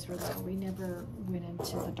my boys were little, we never went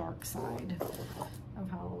into the dark side of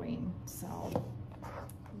Halloween. So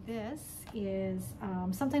this is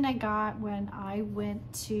something I got when I went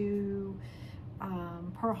to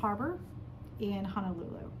Pearl Harbor in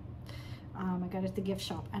Honolulu. I got it at the gift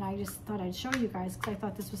shop, and I just thought I'd show you guys because I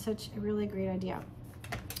thought this was such a really great idea,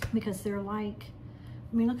 because they're like,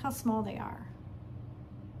 I mean, look how small they are.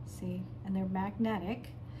 See, and they're magnetic,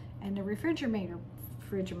 and they're refrigerator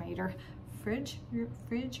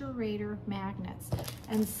magnets.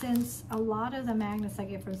 And since a lot of the magnets I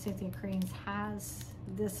get from Cynthia has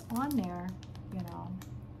this on there, you know,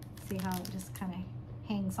 see how it just kind of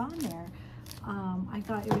hangs on there. I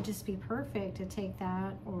thought it would just be perfect to take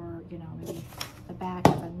that, or, you know, maybe the back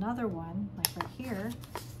of another one, like right here,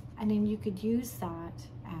 and then you could use that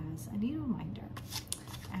as a needle minder.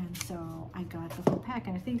 And so I got the whole pack,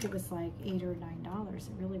 and I think it was like $8 or $9.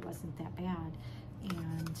 It really wasn't that bad.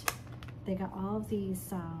 And they got all of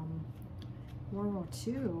these World War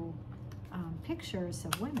II pictures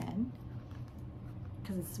of women,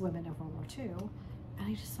 because it's women of World War II. And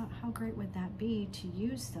I just thought, how great would that be to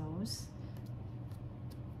use those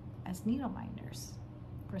as needle minders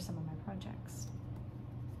for some of my projects.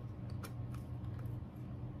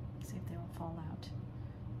 See if they will fall out.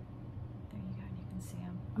 There you go, you can see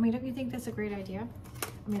them. I mean, don't you think that's a great idea?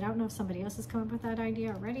 I mean, I don't know if somebody else has come up with that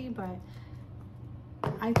idea already, but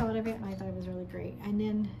I thought of it and I thought it was really great. And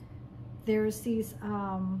then there's these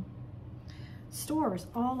stores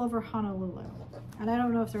all over Honolulu. And I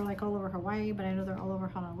don't know if they're like all over Hawaii, but I know they're all over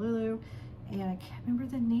Honolulu. And I can't remember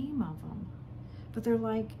the name of them. But they're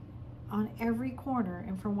like on every corner.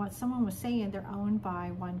 And from what someone was saying, they're owned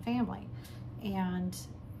by one family. And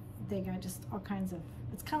they got just all kinds of,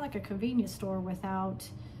 it's kind of like a convenience store without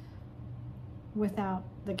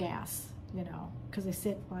the gas, you know, because they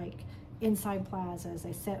sit like inside plazas,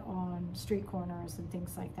 they sit on street corners and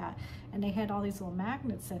things like that. And they had all these little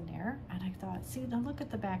magnets in there, and I thought, see, now look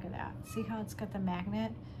at the back of that. See how it's got the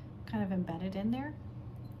magnet kind of embedded in there?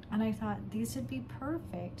 And I thought these would be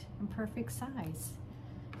perfect and perfect size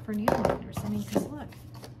for needle minders. I mean, because look,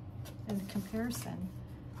 in comparison,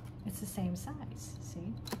 it's the same size,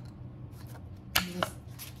 see? You just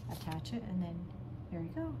attach it, and then there you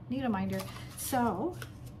go, needle minder. So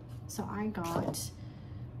I got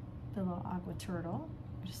the little aqua turtle.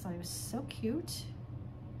 I just thought it was so cute.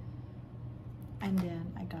 And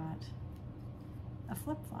then I got a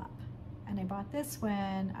flip-flop. And I bought this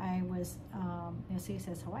when I was, you'll see it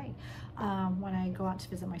says Hawaii, when I go out to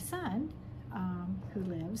visit my son, who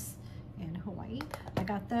lives in Hawaii. I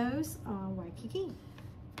got those Waikiki.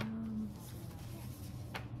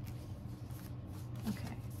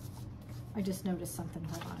 Okay, I just noticed something,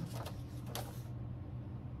 hold on.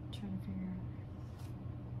 Trying to figure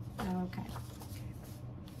out, okay.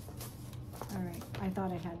 All right, I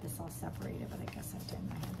thought I had this all separated, but I guess I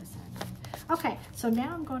didn't. I had this added. Okay, so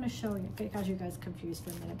now I'm going to show you, because you guys confused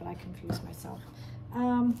for a minute, but I confused myself.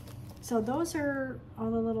 So those are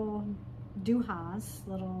all the little doohas,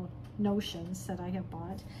 little notions that I have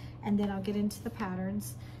bought, and then I'll get into the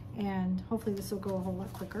patterns, and hopefully this will go a whole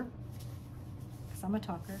lot quicker, because I'm a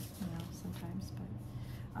talker, you know, sometimes,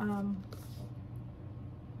 but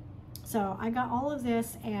so I got all of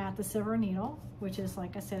this at the Silver Needle, which is,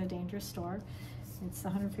 like I said, a dangerous store. It's the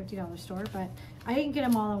 $150 store, but I didn't get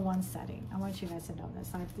them all in one setting. I want you guys to know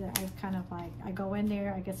this. I've kind of like, I go in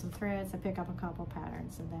there, I get some threads, I pick up a couple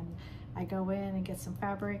patterns, and then I go in and get some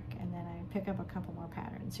fabric, and then I pick up a couple more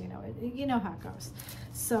patterns. You know, you know how it goes.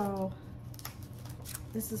 So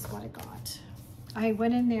this is what I got. I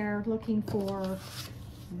went in there looking for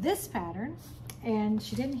this pattern, and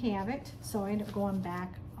she didn't have it, so I ended up going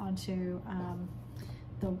back onto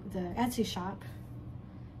the Etsy shop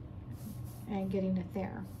and getting it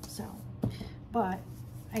there. So, but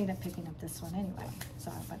I ended up picking up this one anyway.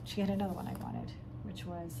 So, but she had another one I wanted, which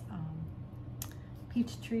was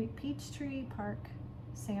Peachtree Park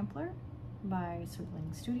Sampler by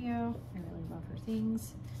Swiggling Studio. I really love her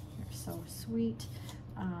things. They're so sweet.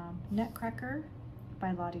 Nutcracker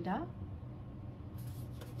by Lottie Da.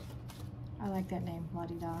 I like that name,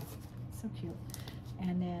 Lottie Da. So cute.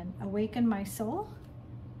 And then Awaken My Soul.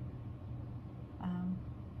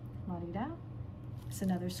 Lottie Da. It's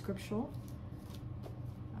another scriptural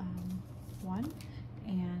one.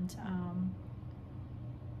 And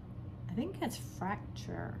I think it's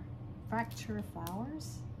Fracture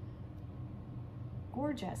Flowers.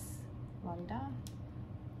 Gorgeous. Lottie Da.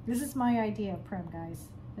 This is my idea of prim, guys.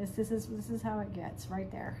 This is how it gets right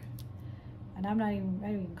there. And I don't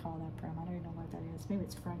even call that prim. I don't even know what that is. Maybe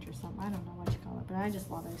it's French or something. I don't know what you call it, but I just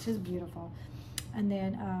love it. It's just beautiful. And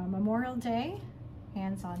then Memorial Day,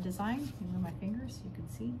 hands-on design. You can move my fingers, you can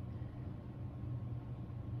see.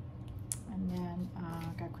 And then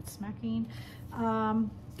gotta quit smacking.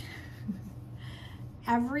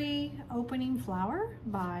 Every Opening Flower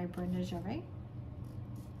by Brenda Gervais,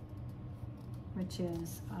 which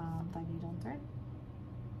is Thy Needle and Thread,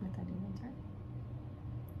 with Thy Needle and Thread.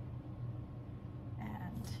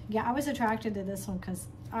 And yeah, I was attracted to this one because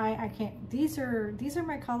I can't, these are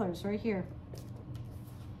my colors right here.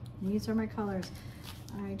 These are my colors.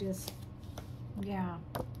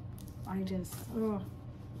 Oh,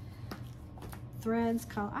 threads,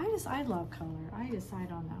 color. I love color. I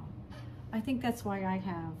don't know. I think that's why I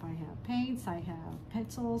have paints, I have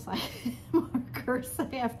pencils, I have markers, I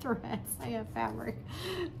have threads, I have fabric.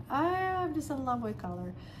 I'm just in love with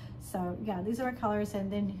color. So yeah, these are our colors, and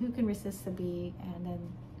then Who Can Resist the Bee, and then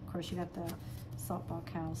of course you got the saltball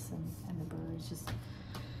house and the birds. Just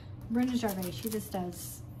Brenda Gervais, she just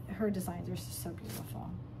does, her designs are just so beautiful.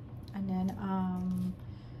 And then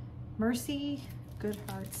Mercy, Good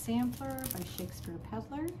Heart Sampler by Shakespeare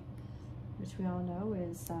Peddler, which we all know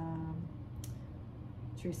is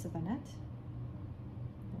Teresa,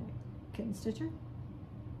 Kitten Stitcher.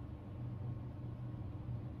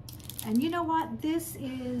 And you know what? This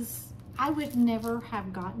is, I would never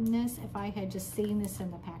have gotten this if I had just seen this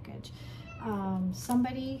in the package.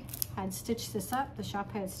 Somebody had stitched this up. The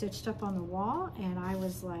shop had stitched up on the wall, and I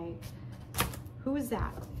was like, who is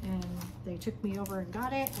that? And they took me over and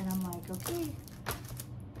got it, and I'm like, okay.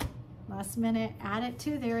 Last minute, add it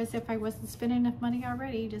to there as if I wasn't spending enough money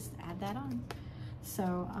already. Just add that on.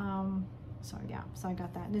 So, so yeah, so I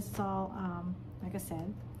got that. And this is all, like I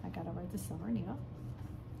said, I got over at the Silver Needle.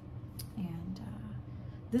 And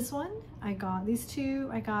This one, I got, these two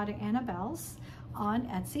I got at Annabelle's on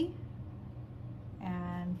Etsy.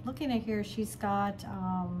 And looking at here, she's got,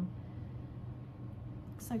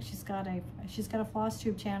 looks like she's got a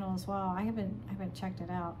Flosstube channel as well. I haven't checked it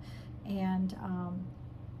out. And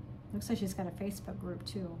looks like she's got a Facebook group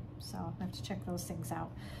too. So I'll have to check those things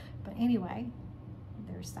out. But anyway,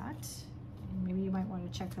 there's that. And maybe you might want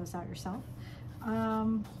to check those out yourself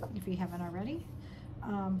if you haven't already.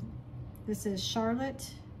 This is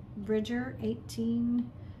Charlotte Bridger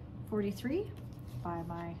 1843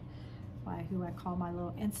 by who I call my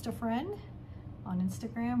little Insta friend on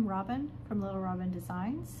Instagram, Robin from Little Robin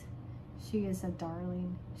Designs. She is a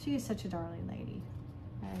darling. She is such a darling lady.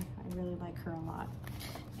 I really like her a lot.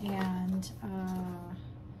 And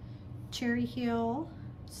Cherry Hill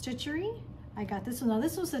Stitchery. I got this one. Now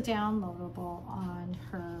this was a downloadable on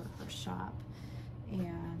her shop,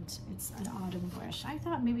 and it's an autumn bush. I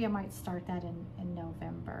thought maybe I might start that in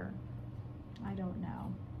November. I don't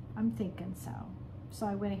know. I'm thinking so. So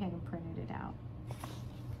I went ahead and printed it out.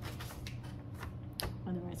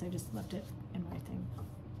 Otherwise I just left it in my thing.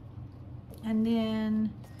 And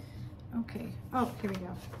then, okay. Oh, here we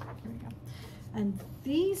go. Here we go. And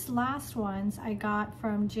these last ones I got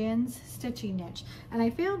from Jen's Stitching Niche. And I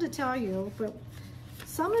failed to tell you, but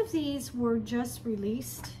some of these were just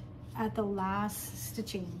released at the last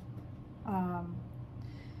stitching,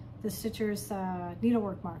 the Stitchers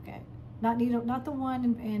Needlework Market. Not the one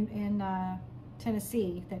in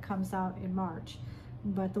Tennessee that comes out in March,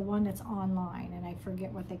 but the one that's online, and I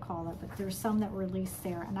forget what they call it, but there's some that were released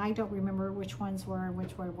there, and I don't remember which ones were and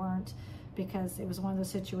which ones weren't, because it was one of those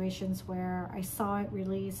situations where I saw it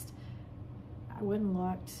released, I went and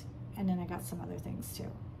looked, and then I got some other things too,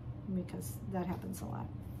 because that happens a lot.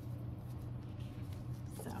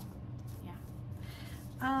 So, yeah.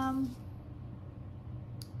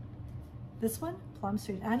 This one, Plum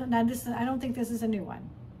Street. I don't think this is a new one.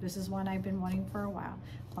 This is one I've been wanting for a while.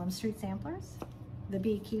 Plum Street Samplers, The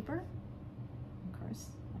Beekeeper, of course,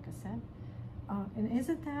 like I said. And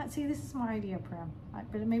isn't that, see, this is my idea, Prim,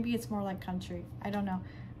 but maybe it's more like country. I don't know.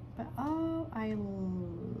 But oh, I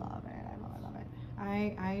love it. I love it.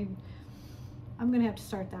 I'm gonna have to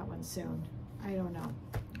start that one soon. I don't know.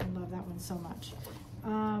 I love that one so much.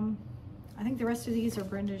 I think the rest of these are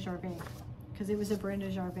Brenda Gervais, because it was a Brenda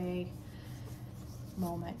Gervais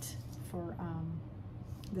moment for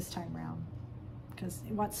this time round. Because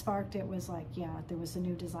what sparked it was like, yeah, there was the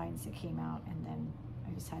new designs that came out, and then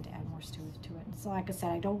I just had to add more to it. So like I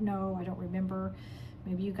said, I don't know, I don't remember.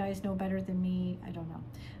 Maybe you guys know better than me. I don't know.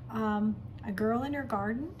 A Girl in Her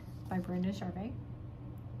Garden by Brenda Gervais.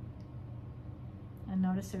 And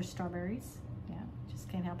notice there's strawberries. Yeah, just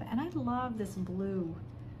can't help it. And I love this blue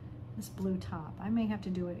top. I may have to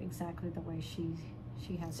do it exactly the way she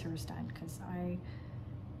has hers done, because I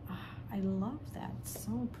love that. It's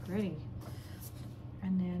so pretty.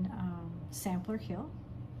 And then Sampler Hill.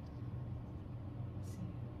 Let's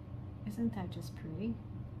see. Isn't that just pretty?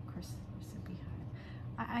 Of course, there's a beehive.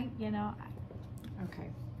 Okay,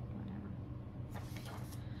 whatever.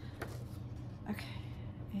 Okay,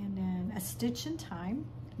 and then A Stitch in Time.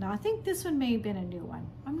 Now I think this one may have been a new one.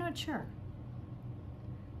 I'm not sure,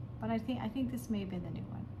 but I think this may have been the new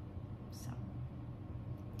one. So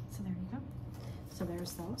there you go. So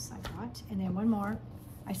there's those I got, and then one more.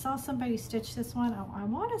 I saw somebody stitch this one. I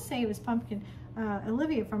want to say it was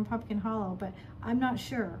Olivia from Pumpkin Hollow, but I'm not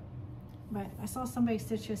sure. But I saw somebody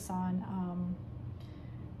stitch this on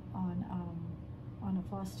a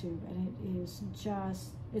floss tube, and it is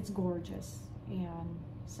just, it's gorgeous. And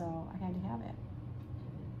so I had to have it.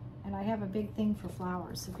 And I have a big thing for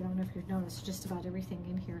flowers. If you don't know if you've noticed, just about everything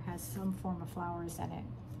in here has some form of flowers in it.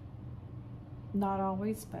 Not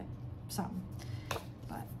always, but some.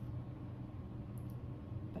 But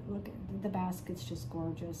look at the basket's just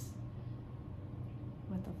gorgeous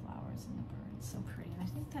with the flowers and the birds. So pretty. And I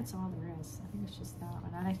think that's all there is. I think it's just that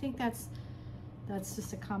one. And I think that's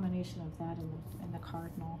just a combination of that and the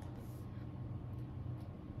cardinal.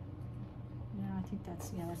 Yeah, I think that's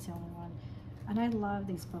the only one. And I love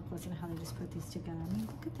these booklets and how they just put these together. I mean,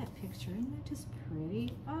 look at that picture. Isn't that just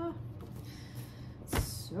pretty? Oh,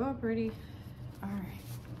 so pretty. All right.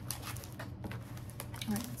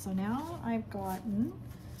 All right, so now I've got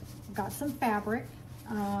some fabric,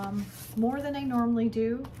 more than I normally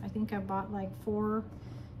do. I think I bought like 4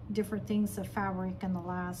 different things of fabric in the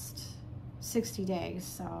last 60 days,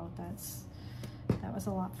 so that was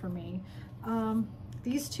a lot for me.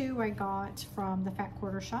 These two I got from the Fat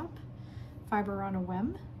Quarter Shop, Fiber on a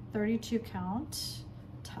Whim, 32 count,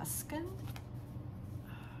 Tuscan.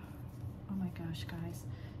 Oh my gosh, guys,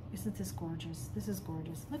 isn't this gorgeous? This is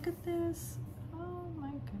gorgeous. Look at this. Oh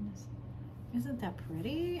my goodness. Isn't that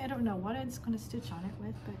pretty? I don't know what it's going to stitch on it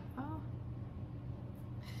with, but oh,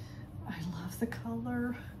 I love the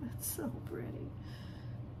color. It's so pretty.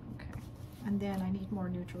 Okay, and then I need more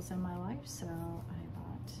neutrals in my life, so I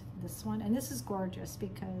bought this one, and this is gorgeous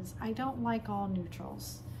because I don't like all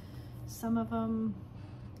neutrals. Some of them,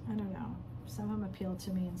 I don't know, some of them appeal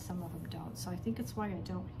to me and some of them don't, so I think it's why I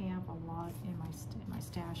don't have a lot in my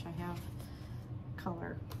stash. I have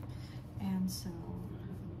color, and so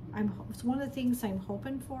it's one of the things I'm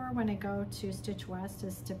hoping for when I go to Stitch West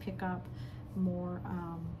is to pick up more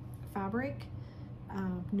fabric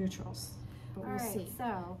neutrals, but we'll see.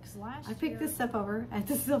 So I picked this up over at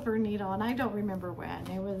the Silver Needle, and I don't remember when.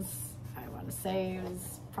 It was, I want to say it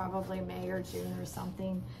was probably May or June or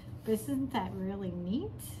something, but isn't that really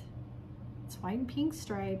neat? It's white and pink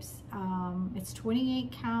stripes. It's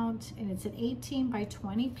 28 count, and it's an 18 by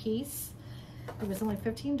 20 piece. It was only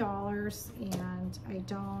 $15, and I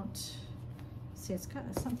don't see, it's got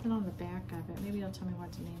something on the back of it. Maybe it'll tell me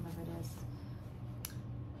what the name of it is.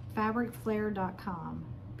 Fabricflair.com,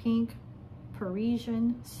 pink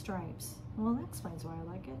Parisian stripes. Well, that explains why I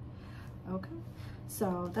like it. Okay,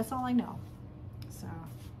 so that's all I know. So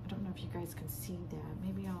I don't know if you guys can see that.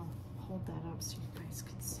 Maybe I'll hold that up so you guys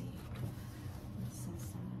can see. It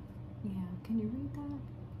says, yeah, can you read that?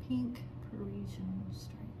 Pink Parisian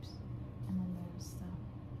stripes. And then there's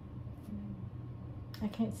the, I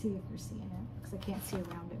can't see if you're seeing it because I can't see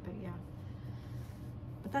around it, but yeah.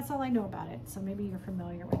 But that's all I know about it. So maybe you're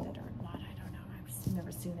familiar with it or not. I don't know. I've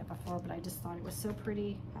never seen it before, but I just thought it was so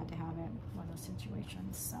pretty. Had to have it. One of those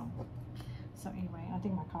situations. So anyway, I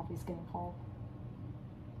think my coffee's getting cold.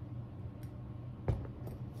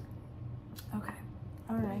 Okay.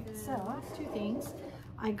 All right. So last two things.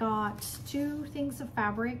 I got 2 things of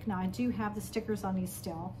fabric. Now I do have the stickers on these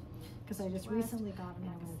still, because I just recently got them.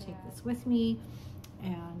 I'm going to take this with me,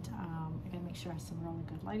 and I got to make sure I have some really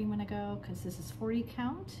good lighting when I go, because this is 40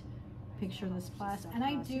 count. Picture this plastic, and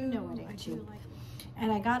I do know what I do.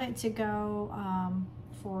 And I got it to go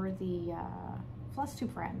for the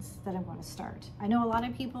Flosstube friends that I'm going to start. I know a lot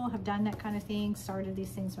of people have done that kind of thing, started these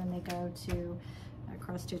things when they go to a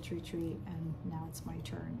cross stitch retreat, and now it's my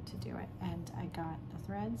turn to do it. And I got the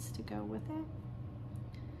threads to go with it,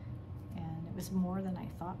 and it was more than I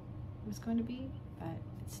thought it was going to be, but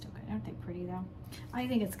it's still good. Aren't they pretty though? I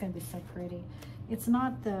think it's going to be so pretty. It's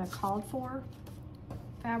not the called for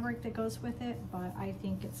fabric that goes with it, but I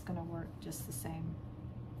think it's going to work just the same.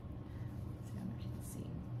 Let's see.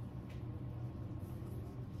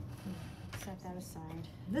 Set that aside.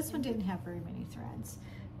 This one didn't have very many threads.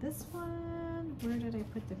 This one, where did I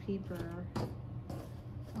put the paper?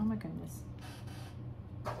 Oh my goodness.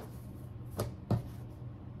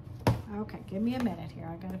 Okay, give me a minute here.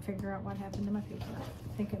 I gotta figure out what happened to my paper.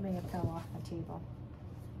 I think it may have fell off my table.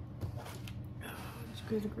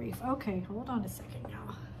 Good grief. Okay, hold on a second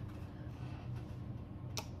now.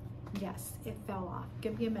 Yes, it fell off.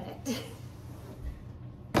 Give me a minute.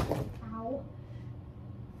 Ow.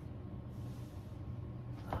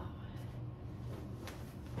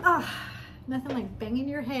 Ah, nothing like banging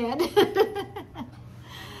your head.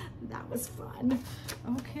 That was fun.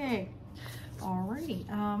 Okay. Alrighty.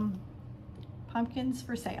 Pumpkins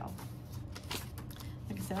for sale.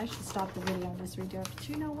 Like I said, I should stop the video and just redo it. But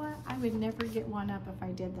you know what? I would never get one up if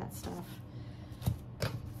I did that stuff.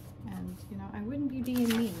 And, you know, I wouldn't be being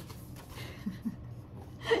me.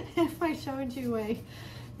 If I showed you a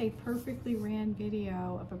perfectly ran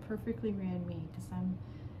video of a perfectly ran me, because I'm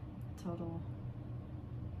a total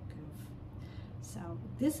goof. So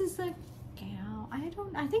this is a gal.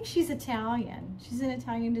 I think she's Italian. She's an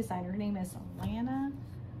Italian designer. Her name is Alana.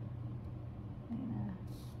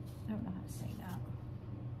 I don't know how to say that.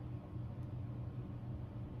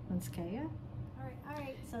 Linskaya. All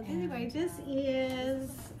right. So anyway, this is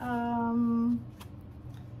and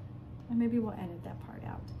maybe we'll edit that part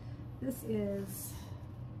out. This is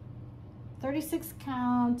 36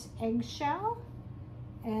 count eggshell,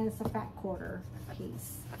 and it's a fat quarter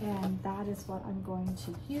piece, and that is what I'm going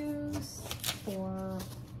to use for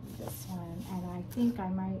this one. And I think I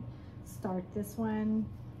might start this one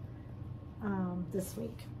this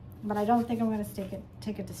week, but I don't think I'm going to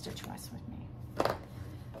take it to Stitch West with me.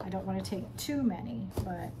 I don't want to take too many,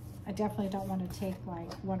 but I definitely don't want to take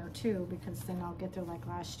like 1 or 2, because then I'll get there like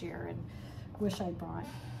last year and wish I brought,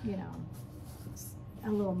 you know, a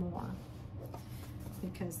little more,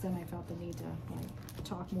 because then I felt the need to like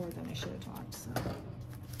talk more than I should have talked. So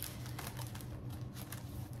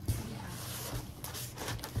yeah.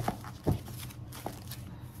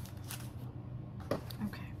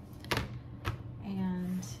 Okay.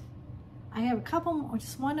 And I have a couple more,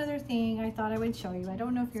 just one other thing I thought I would show you. I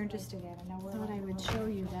don't know if you're interested in it. I thought I would show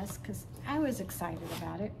you this because I was excited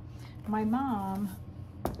about it. My mom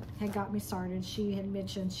had got me started. She had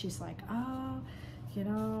mentioned, she's like, oh, you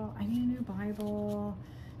know, I need a new Bible,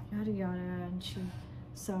 yada yada. And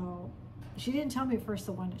so she didn't tell me at first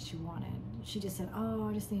the one that she wanted. She just said, oh,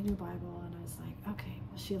 I just need a new Bible. And I was like, okay.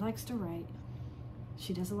 Well, she likes to write.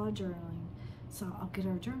 She does a lot of journaling. So I'll get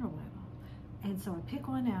her a journal Bible. And so I pick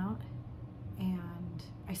one out and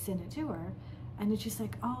I send it to her. And then she's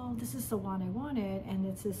like, oh, this is the one I wanted. And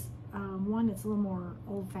it's this one that's a little more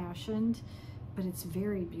old-fashioned, but it's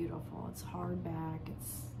very beautiful. It's hardback.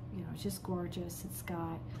 It's, you know, it's just gorgeous. It's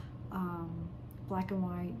got black and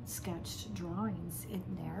white sketched drawings in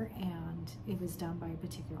there, and it was done by a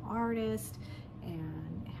particular artist,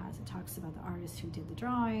 and it talks about the artist who did the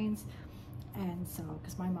drawings. And so,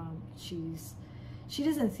 because my mom, she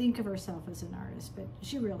doesn't think of herself as an artist, but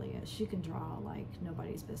she really is. She can draw like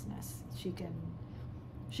nobody's business. She can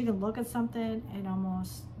look at something and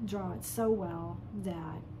almost draw it so well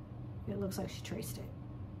that it looks like she traced it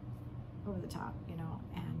over the top, you know,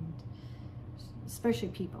 and especially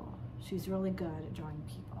people. She's really good at drawing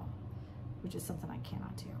people, which is something I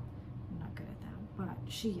cannot do. I'm not good at that,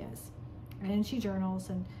 but she is. And she journals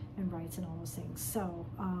and writes and all those things. So,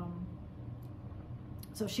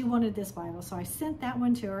 so she wanted this Bible, so I sent that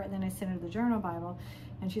one to her, and then I sent her the journal Bible,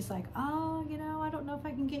 and she's like, oh, you know, I don't know if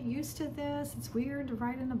I can get used to this. It's weird to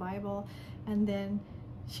write in the Bible. And then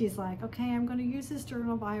she's like, okay, I'm going to use this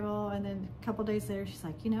journal Bible. And then a couple days later, she's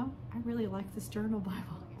like, you know, I really like this journal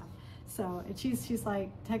Bible. So and she's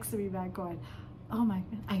like texting me back going, oh my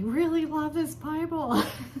God, I really love this Bible.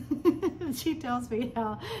 She tells me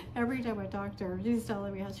how every time I talk to her, she's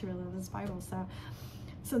telling me how she really loves this Bible.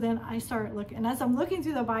 So then I start looking, and as I'm looking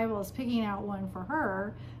through the Bibles, picking out one for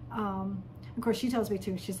her, of course she tells me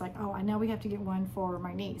too, she's like, oh, I know we have to get one for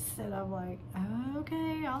my niece. And I'm like,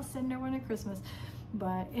 okay, I'll send her one at Christmas.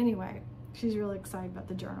 But anyway, she's really excited about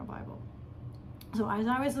the journal Bible. So as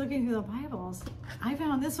I was looking through the Bibles, I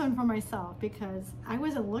found this one for myself because I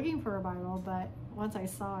wasn't looking for a Bible, but once I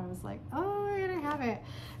saw it, I was like, oh, I gotta have it.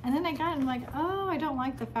 And then I got it, and I'm like, oh, I don't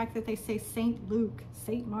like the fact that they say Saint Luke,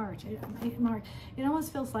 Saint Mark. It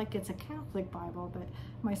almost feels like it's a Catholic Bible, but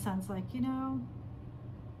my son's like, you know,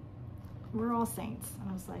 we're all saints. And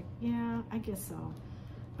I was like, yeah, I guess so.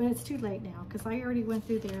 But it's too late now because I already went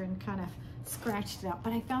through there and kind of scratched it out.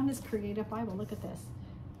 But I found this creative Bible. Look at this.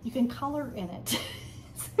 You can color in it.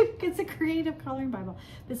 It's a creative coloring Bible.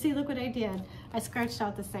 But see, look what I did. I scratched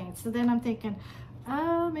out the saints. So then I'm thinking,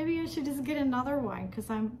 oh, maybe I should just get another one because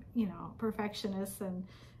I'm, you know, perfectionist and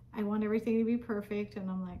I want everything to be perfect. And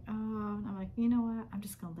I'm like, oh, and I'm like, you know what? I'm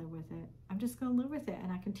just going to live with it. I'm just going to live with it.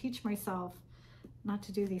 And I can teach myself not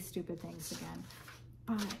to do these stupid things again.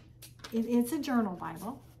 But it's a journal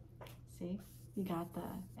Bible. See, you got the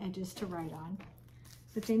edges to write on.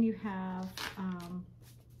 But then you have,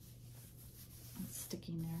 it's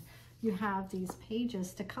sticking there. You have these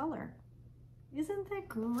pages to color. Isn't that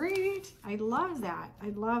great? I love that. I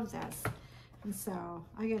love this. And so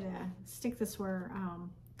I gotta stick this where,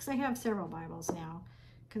 because I have several Bibles now,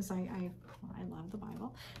 because I love the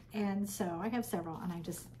Bible. And so I have several, and I'm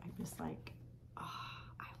just like, oh,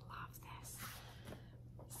 I love this.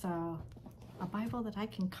 So a Bible that I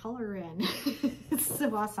can color in. It's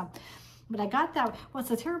so awesome. But I got that. What's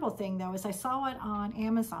the terrible thing though is I saw it on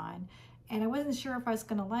Amazon and I wasn't sure if I was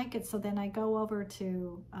going to like it. So then I go over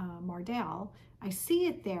to Mardell. I see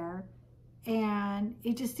it there and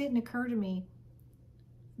it just didn't occur to me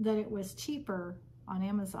that it was cheaper on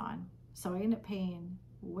Amazon. So I ended up paying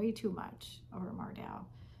way too much over at Mardell.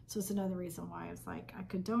 So it's another reason why I was like, I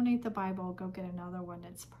could donate the Bible, go get another one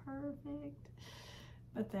that's perfect.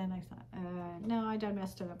 But then I thought, no, I done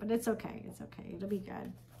messed it up. But it's okay. It's okay. It'll be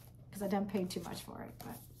good. Because I done paid too much for it.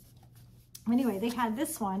 But anyway, they had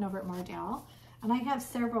this one over at Mardell, and I have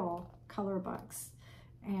several color books,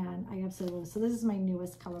 and I absolutely, so this is my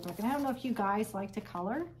newest color book. And I don't know if you guys like to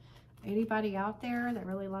color. Anybody out there that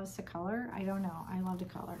really loves to color? I don't know. I love to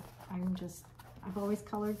color. I've always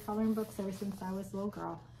colored coloring books ever since I was a little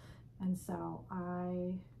girl, and so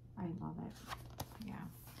I love it.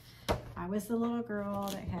 Yeah, I was the little girl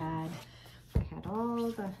that had all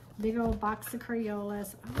the big old box of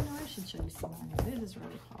Crayolas. Oh no, I should show you some on here. This is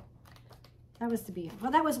really cool. That was the beehive.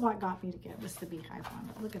 Well, that was what got me to get, was the beehive one.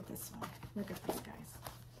 But look at this one. Look at this, guys.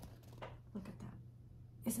 Look at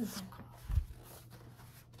that. Isn't that cool?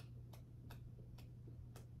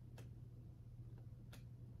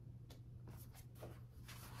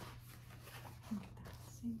 Look at that.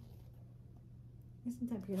 See? Isn't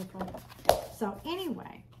that beautiful? So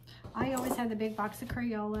anyway, I always had the big box of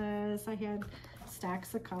Crayolas. I had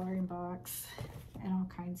stacks of coloring books and all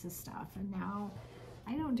kinds of stuff. And now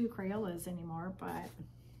I don't do Crayolas anymore, but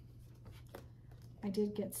I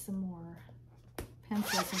did get some more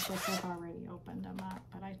pencils. Of course, I've already opened them up,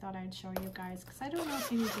 but I thought I'd show you guys because I don't know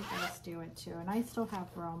if any of you guys do it too. And I still have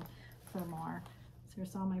room for more. So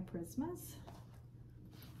here's all my Prismas.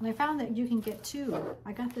 And I found that you can get 2.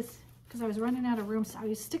 I got this because I was running out of room, so I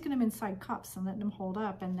was sticking them inside cups and letting them hold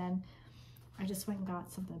up, and then I just went and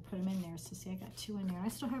got something to put them in there. So see, I got 2 in there. I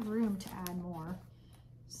still have room to add more.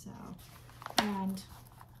 So, and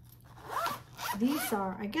these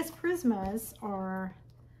are, I guess Prismas are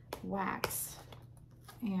wax,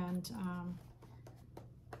 and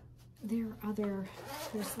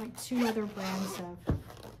there's like 2 other brands of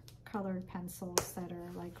colored pencils that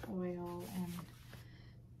are like oil and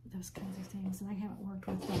those kinds of things, and I haven't worked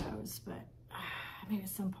with those, but maybe at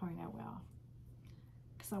some point I will,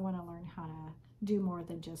 because I want to learn how to do more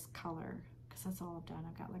than just color, because that's all I've done.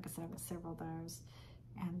 I've got, like I said, I've got several of those,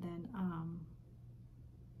 and then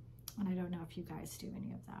and I don't know if you guys do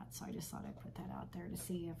any of that, so I just thought I'd put that out there to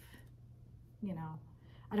see if, you know,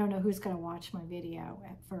 I don't know who's going to watch my video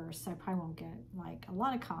at first. I probably won't get like a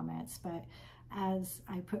lot of comments, but as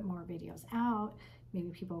I put more videos out, maybe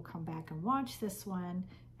people will come back and watch this one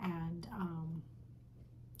and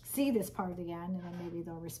see this part of the end, and then maybe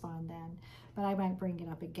they'll respond then. But I might bring it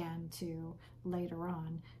up again to later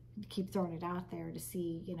on, keep throwing it out there to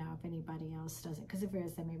see, you know, if anybody else does it. Because if there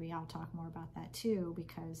is, then maybe I'll talk more about that too,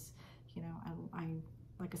 because, you know, I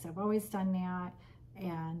like I said, I've always done that.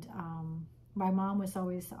 And my mom was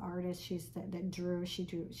always the artist. She's that drew.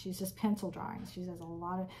 She's just pencil drawing. She does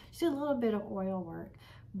she did a little bit of oil work,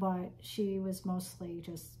 but she was mostly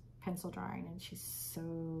just pencil drawing, and she's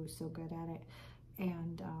so good at it.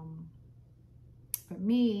 And but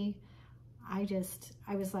me, I just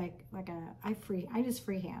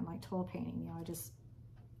freehand, like total painting. You know, I just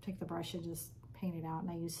take the brush and just paint it out.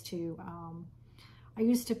 And I used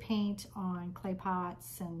to paint on clay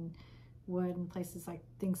pots and wood and places like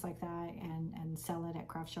things like that, and sell it at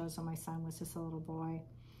craft shows when my son was just a little boy.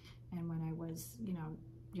 And when I was, you know,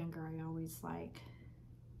 younger, I always like,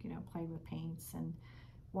 you know, played with paints and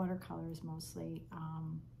watercolors mostly.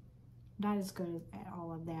 Not as good at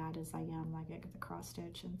all of that as I am like at the cross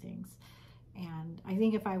stitch and things. And I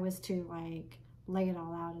think if I was to like lay it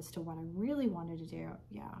all out as to what I really wanted to do,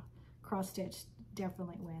 yeah, cross stitch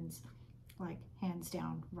definitely wins, like hands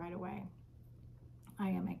down right away. I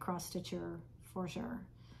am a cross stitcher for sure.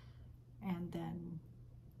 And then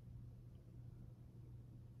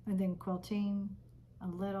quilting a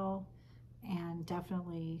little, and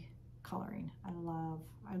definitely coloring. I love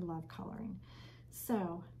coloring.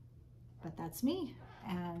 So, but that's me,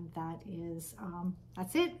 and that is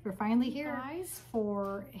that's it. We're finally here, guys,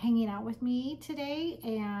 for hanging out with me today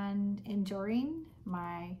and enjoying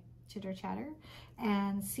my chitter chatter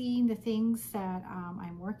and seeing the things that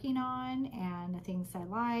I'm working on and the things I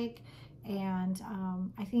like. And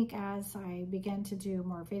I think as I begin to do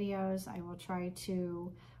more videos, I will try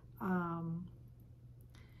to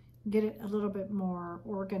get it a little bit more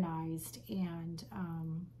organized and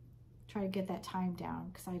try to get that time down,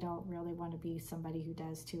 because I don't really want to be somebody who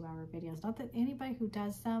does 2-hour videos. Not that anybody who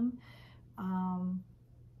does them,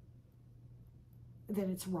 that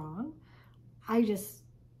it's wrong. I just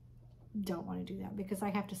don't want to do that, because I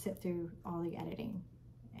have to sit through all the editing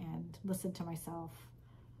and listen to myself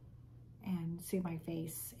and see my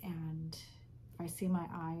face. And if I see my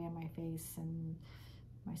eye and my face and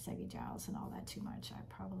my saggy jowls and all that too much, I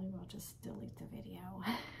probably will just delete the video.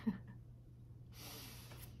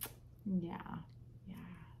 Yeah,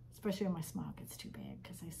 especially when my smile gets too big,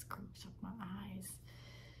 because I scrunch up my eyes.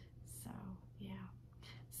 So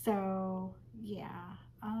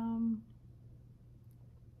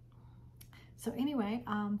so anyway,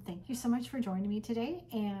 thank you so much for joining me today,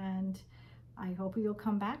 and I hope you'll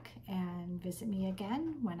come back and visit me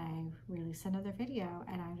again when I release another video.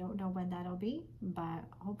 And I don't know when that'll be, but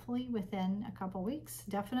hopefully within a couple weeks.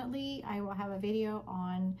 Definitely I will have a video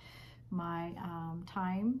on my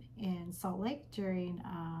time in Salt Lake during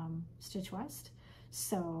Stitch West.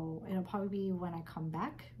 So it'll probably be when I come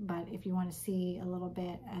back. But if you want to see a little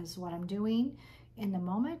bit as what I'm doing in the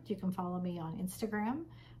moment, you can follow me on Instagram.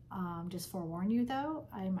 Just forewarn you though,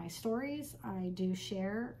 in my stories, I do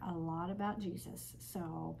share a lot about Jesus.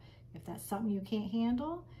 So if that's something you can't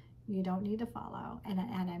handle, you don't need to follow. And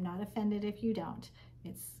I'm not offended if you don't.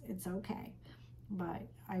 It's okay. But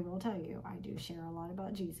I will tell you, I do share a lot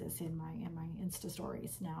about Jesus in my Insta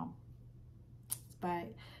stories now.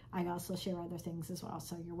 But I also share other things as well.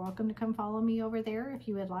 So you're welcome to come follow me over there if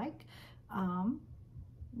you would like.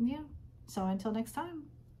 yeah. So until next time,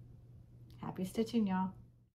 happy stitching, y'all.